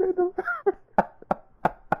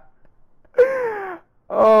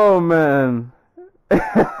 Oh man.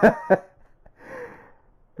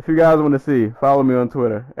 If you guys want to see, follow me on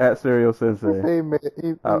Twitter at Serial Sensei. He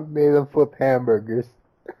made them flip hamburgers.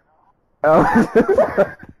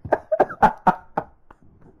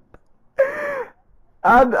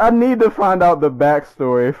 I need to find out the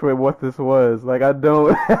backstory for what this was. Like, I don't.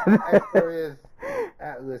 The backstory is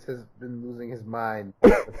Atlas has been losing his mind.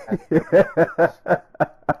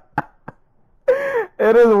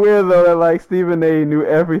 It is weird though that like Stephen A. knew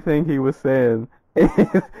everything he was saying.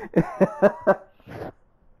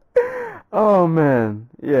 Oh man,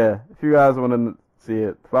 yeah. If you guys want to see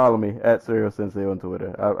it, follow me at Serial Sensei on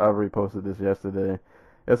Twitter. I reposted this yesterday.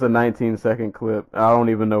 It's a 19-second clip. I don't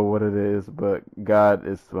even know what it is, but God,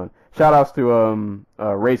 it's fun. Shout outs to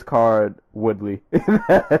Race Card Woodley.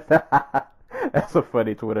 That's a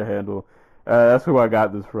funny Twitter handle. That's who I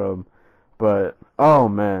got this from. But oh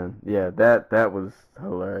man, yeah, that was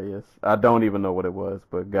hilarious. I don't even know what it was,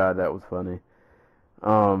 but God, that was funny.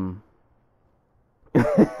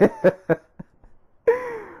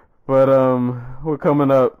 But we're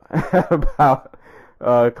coming up at about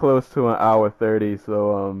close to an hour 30,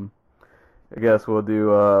 so I guess we'll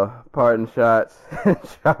do parting shots and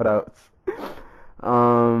shout outs.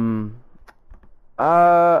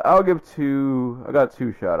 I'll give two. I got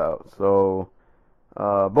two shout outs. So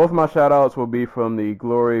both my shout outs will be from the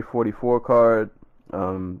Glory 44 card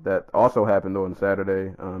that also happened on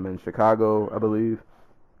Saturday in Chicago, I believe.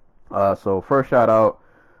 So first shout out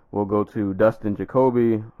will go to Dustin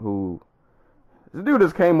Jacoby, who this dude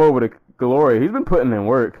just came over to Glory. He's been putting in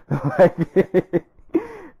work.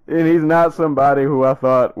 And he's not somebody who I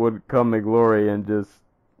thought would come to Glory and just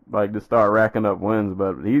start racking up wins,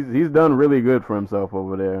 but he's done really good for himself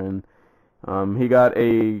over there. And he got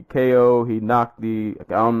a KO. He knocked I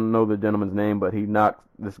don't know the gentleman's name, but he knocked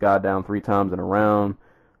this guy down 3 times in a round.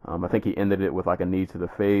 I think he ended it with like a knee to the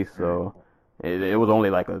face. So it was only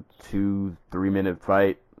like a 2-3 minute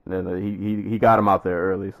fight. And he got him out there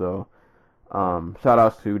early. So shout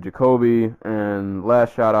outs to Jacoby, and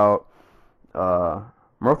last shout out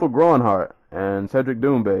Myrtle Groenhart and Cedric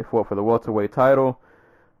Doumbé fought for the welterweight title.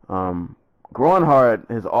 Groenhart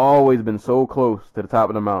has always been so close to the top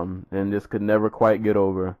of the mountain and just could never quite get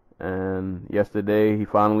over. And yesterday he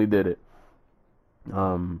finally did it.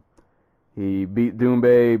 He beat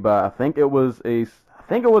Doumbé by I think it was a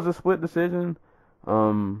split decision.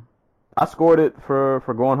 I scored it for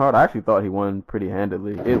Groenhart. I actually thought he won pretty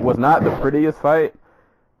handedly. It was not the prettiest fight,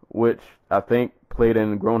 which I think played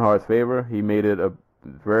in Groenhart's favor. He made it a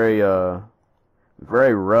very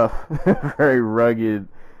rough, very rugged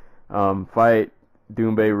fight.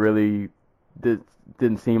 Doumbé really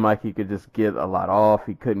didn't seem like he could just get a lot off.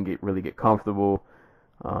 He couldn't really get comfortable,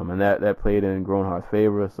 and that played in Groenhart's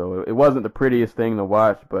favor. So it wasn't the prettiest thing to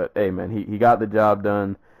watch, but hey man, he got the job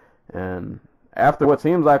done. And after what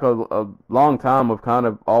seems like a long time of kind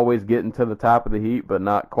of always getting to the top of the heap but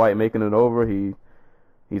not quite making it over,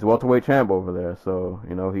 he's welterweight champ over there. So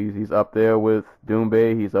he's up there with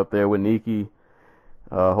Doumbé. He's up there with Nikki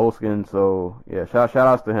Holskin. So yeah, shout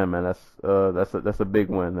outs to him, man. That's a big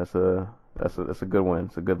win. That's a good win.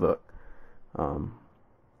 It's a good look.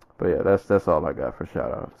 But yeah, that's all I got for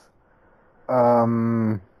shout outs.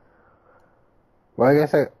 Well, I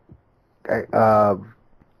guess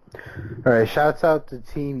all right, shouts out to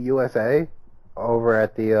Team USA over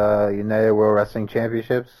at the United World Wrestling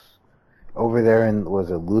Championships over there in,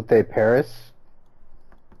 was it Lute, Paris?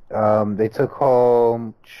 They took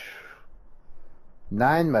home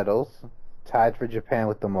 9 medals, tied for Japan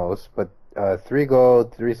with the most, but 3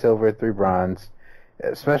 gold, 3 silver, 3 bronze.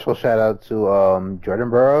 A special shout out to Jordan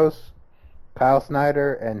Burroughs, Kyle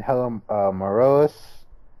Snyder, and Helen Morales.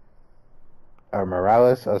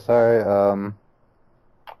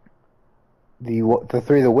 the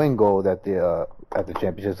three to win gold at the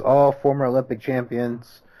championships. All former Olympic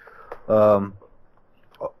champions, all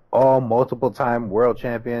multiple time world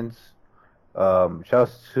champions.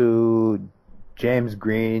 Shouts to James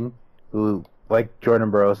Green, who, like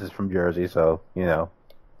Jordan Burroughs, is from Jersey, so you know.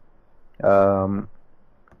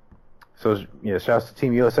 Shouts to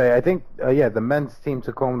Team USA. I think the men's team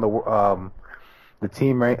took home the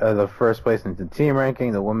team the first place in the team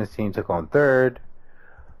ranking. The women's team took home third.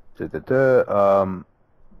 There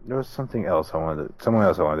was someone else I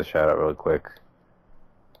wanted to shout out really quick.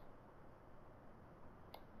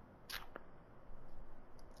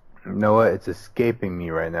 You know what? It's escaping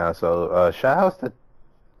me right now. So shout outs to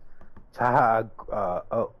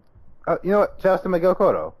you know what? Shout outs to Miguel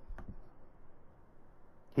Cotto.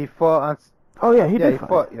 He fought on. Oh yeah, he did. He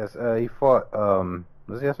fought. Yes, he fought.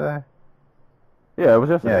 Was it yesterday? Yeah, it was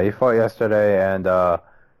yesterday. Yeah, he fought yesterday, and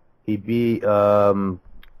he beat Kamagai.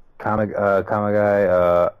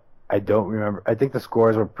 I don't remember. I think the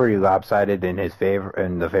scores were pretty lopsided in his favor,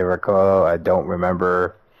 in the favor of Cotto. I don't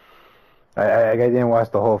remember. I didn't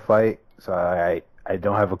watch the whole fight, so I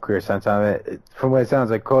don't have a clear sense on it. From what it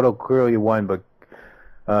sounds like, Cotto clearly won, but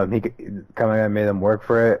Kamagai made him work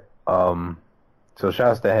for it. So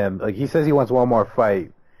shouts to him. Like, he says he wants one more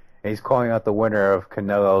fight, and he's calling out the winner of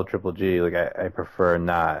Canelo Triple G. Like, I prefer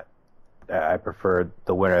not. I prefer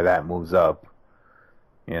the winner that moves up,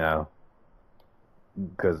 you know,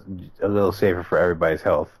 because a little safer for everybody's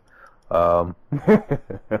health. Oh,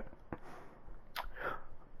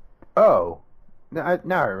 now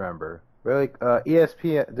I remember. Really,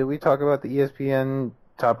 ESPN. Did we talk about the ESPN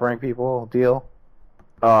top ranked people deal?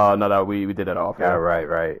 No, we did it off. Yeah,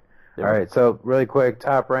 right. Yeah. All right, so really quick,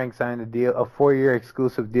 Top Rank signed a 4-year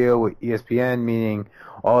exclusive deal with ESPN, meaning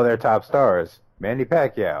all their top stars: Manny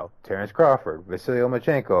Pacquiao, Terrence Crawford, Vasily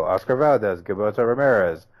Lomachenko, Oscar Valdez, Gilberto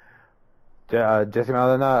Ramirez, Jesse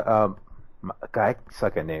Maldonado. I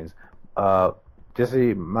suck at names.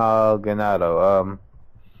 Jesse Maldonado.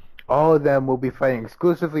 All of them will be fighting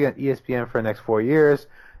exclusively on ESPN for the next 4 years.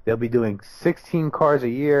 They'll be doing 16 cards a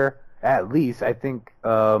year, at least. I think.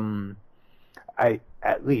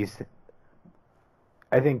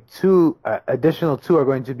 I think additional two are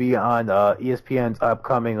going to be on ESPN's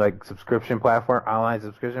upcoming subscription platform, online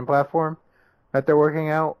subscription platform that they're working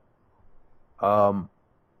out.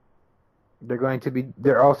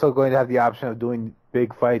 They're also going to have the option of doing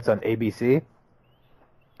big fights on ABC,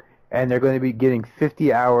 and they're going to be getting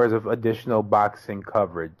 50 hours of additional boxing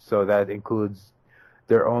coverage. So that includes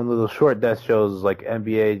their own little short desk shows like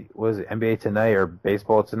NBA Tonight or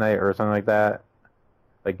Baseball Tonight or something like that.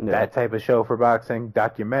 That type of show for boxing,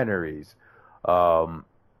 documentaries,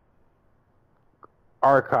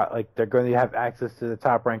 archive. They're going to have access to the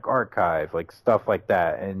Top Rank archive, stuff like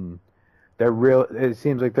that. And it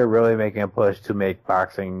seems like they're really making a push to make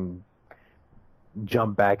boxing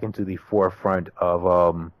jump back into the forefront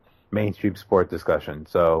of mainstream sport discussion.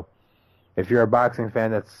 So, if you're a boxing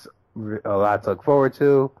fan, that's a lot to look forward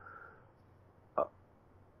to.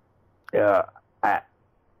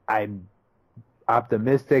 I'm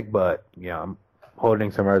optimistic, but I'm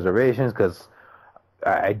holding some reservations because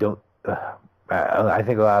I don't. I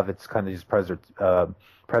think a lot of it's kind of just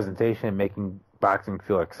presentation, making boxing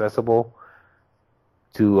feel accessible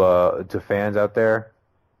to fans out there.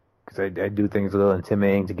 Because I do think it's a little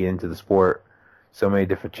intimidating to get into the sport. So many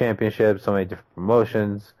different championships, so many different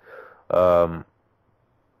promotions.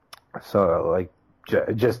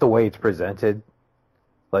 Just the way it's presented,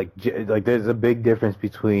 there's a big difference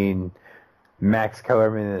between Max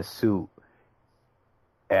Kellerman in a suit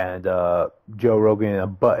and Joe Rogan in a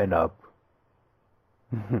button-up.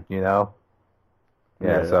 Yeah.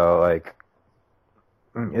 So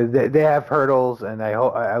they have hurdles, and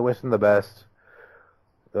I wish them the best.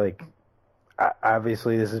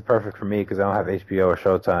 Obviously this is perfect for me because I don't have HBO or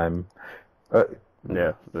Showtime.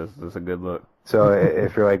 Yeah, this is a good look. So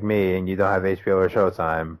if you're like me and you don't have HBO or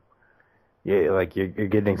Showtime, you're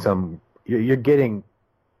getting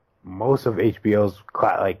most of HBO's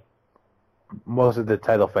most of the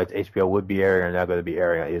title fights HBO would be airing are now going to be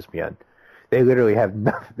airing on ESPN. They literally have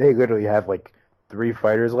 3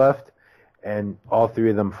 fighters left, and all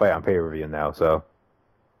 3 of them fight on pay-per-view now. So,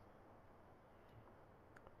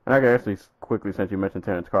 and I can actually quickly, since you mentioned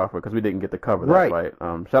Terrence Crawford, because we didn't get to cover that fight.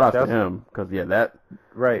 Shout out to him because that.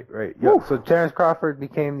 Right. Yep. So Terrence Crawford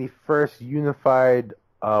became the first unified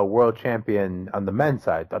world champion on the men's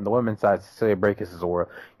side. On the women's side, Cecilia Brækhus is a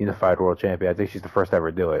unified world champion. I think she's the first to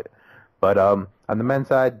ever do it. But on the men's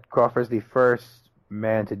side, Crawford's the first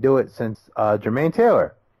man to do it since Jermaine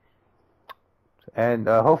Taylor. And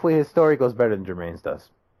hopefully his story goes better than Jermaine's does.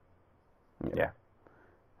 Yeah.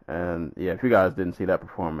 And yeah, if you guys didn't see that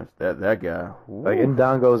performance, that guy, woo. Like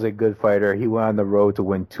Ndongo's a good fighter. He went on the road to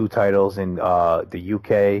win 2 titles in the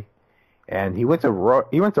UK, and he went to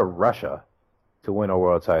Russia to win a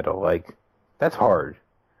world title. Like, that's hard.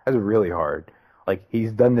 That's really hard. Like,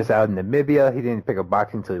 he's done this out in Namibia. He didn't pick up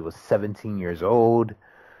boxing until he was 17 years old,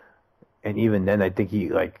 and even then, I think he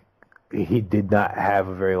did not have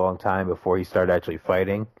a very long time before he started actually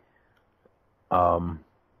fighting.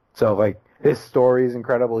 So like, his story is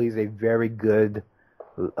incredible. He's a very good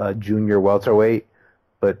junior welterweight,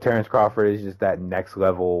 but Terrence Crawford is just that next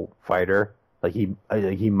level fighter. Like, he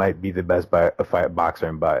might be the best boxer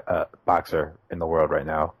in the world right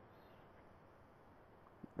now.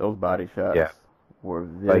 Those body shots were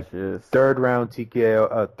vicious. Like, third round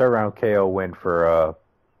KO win for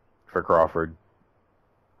Crawford.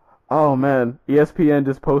 Oh man, ESPN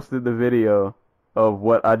just posted the video of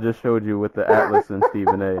what I just showed you with the Atlas and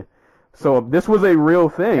Stephen A. So this was a real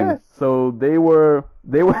thing. Yes. So they were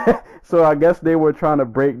so I guess they were trying to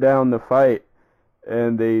break down the fight,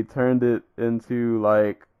 and they turned it into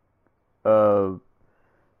like I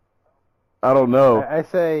don't know. I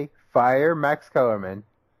say fire Max Kellerman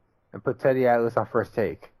and put Teddy Atlas on First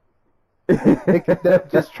Take.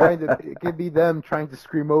 It could be them trying to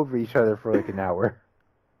scream over each other for like an hour.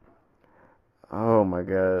 Oh my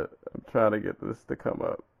god, I'm trying to get this to come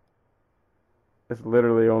up. It's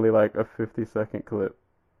literally only like a 50-second clip.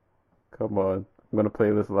 Come on, I'm gonna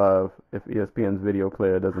play this live if ESPN's video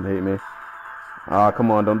player doesn't hate me. Ah,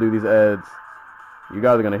 come on, don't do these ads. You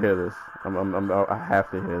guys are gonna hear this. I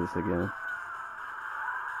have to hear this again.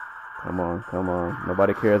 Come on.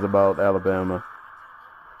 Nobody cares about Alabama.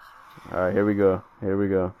 All right, here we go.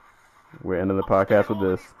 We're ending the podcast with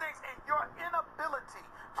this.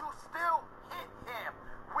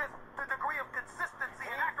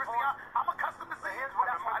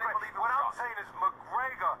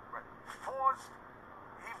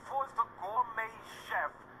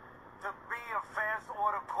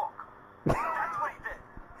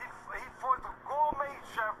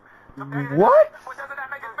 What? Doesn't that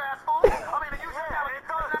make it fast food? I mean, are you saying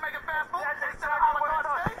doesn't that make it fast food? That's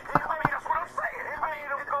what I'm saying. He made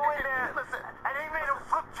him go in there. Listen, and he made him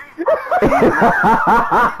flip Jesus.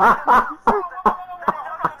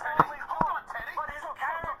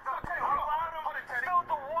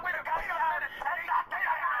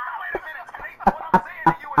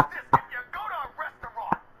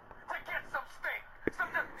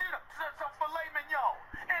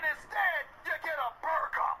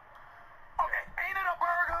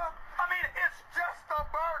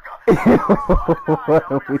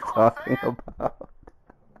 What are we talking about?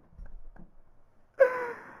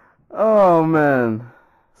 Oh man,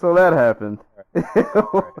 so that happened.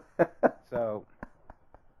 So,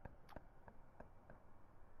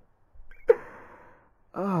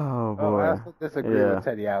 oh boy. I also disagree with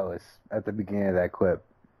Teddy Atlas at the beginning of that clip.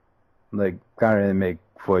 Like, kind of didn't make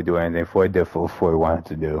Floyd do anything. Floyd did what Floyd wanted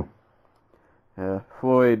to do. Yeah,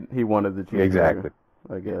 Floyd, he wanted the cheeseburger. Exactly.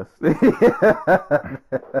 I guess.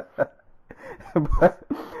 But,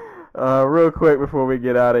 real quick before we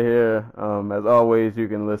get out of here, as always, you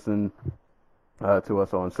can listen to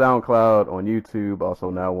us on SoundCloud, on YouTube, also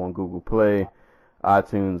now on Google Play,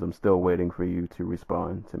 iTunes. I'm still waiting for you to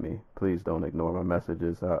respond to me. Please don't ignore my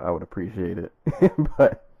messages. I would appreciate it.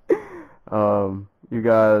 But you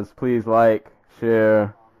guys, please like,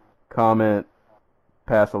 share, comment,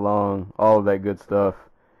 pass along, all of that good stuff.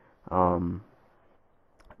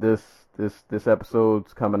 This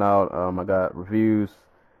episode's coming out. I got reviews,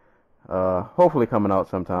 hopefully coming out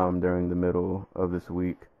sometime during the middle of this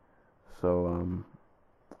week. So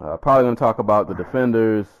probably gonna talk about the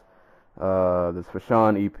Defenders, this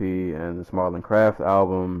Fashawn EP, and this Marlon Craft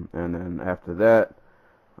album, and then after that,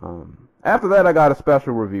 I got a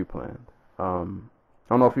special review planned. I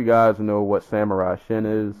don't know if you guys know what Samurai Shin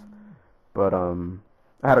is, but I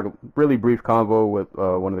had a really brief convo with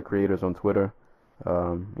one of the creators on Twitter.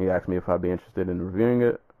 He asked me if I'd be interested in reviewing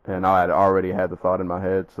it, and I had already had the thought in my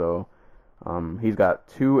head. So he's got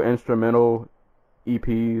 2 instrumental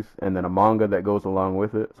EPs and then a manga that goes along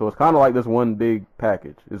with it. So it's kind of like this one big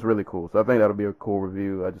package. It's really cool. So I think that'll be a cool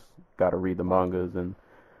review. I just got to read the mangas and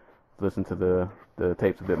listen to the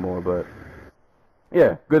tapes a bit more. But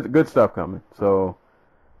yeah, good stuff coming. So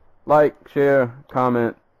like, share,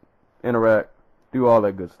 comment, interact, do all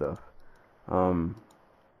that good stuff.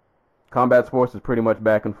 Combat sports is pretty much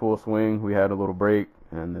back in full swing. We had a little break,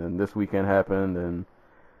 and then this weekend happened, and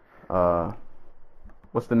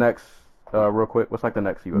what's the next, real quick, what's like the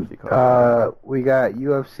next UFC card? We got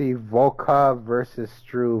UFC Volkov versus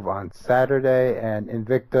Struve on Saturday, and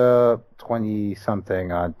Invicta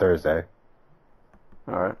 20-something on Thursday.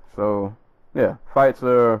 All right. So, yeah, fights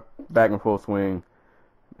are back in full swing.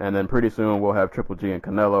 And then pretty soon we'll have Triple G and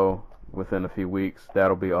Canelo within a few weeks.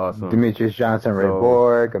 That'll be awesome. Demetrius Johnson, Ray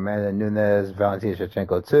Borg, Amanda Nunes, Valentina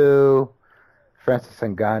Shevchenko 2, Francis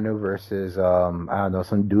Ngannou versus, I don't know,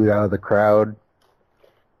 some dude out of the crowd.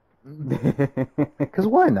 Because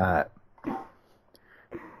why not?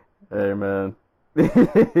 Hey, man.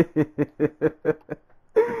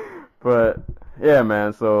 But, yeah,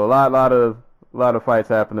 man, so a lot of fights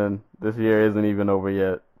happening. This year isn't even over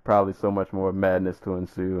yet. Probably so much more madness to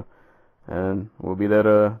ensue. And we'll be there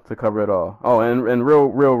to cover it all. Oh, and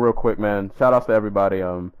real quick, man. Shout outs to everybody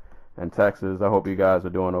in Texas. I hope you guys are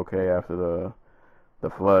doing okay after the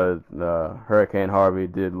flood. Hurricane Harvey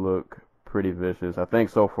did look pretty vicious. I think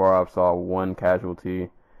so far I've saw one casualty,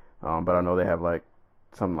 but I know they have like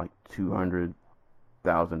something like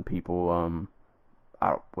 200,000 people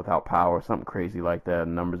out without power, something crazy like that.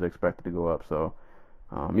 And numbers are expected to go up. So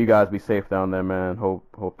you guys be safe down there, man.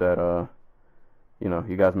 Hope that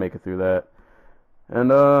you guys make it through that. And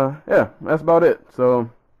yeah, that's about it. So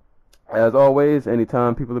as always,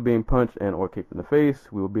 anytime people are being punched and or kicked in the face,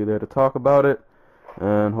 we will be there to talk about it.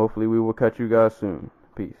 And hopefully we will catch you guys soon.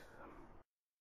 Peace.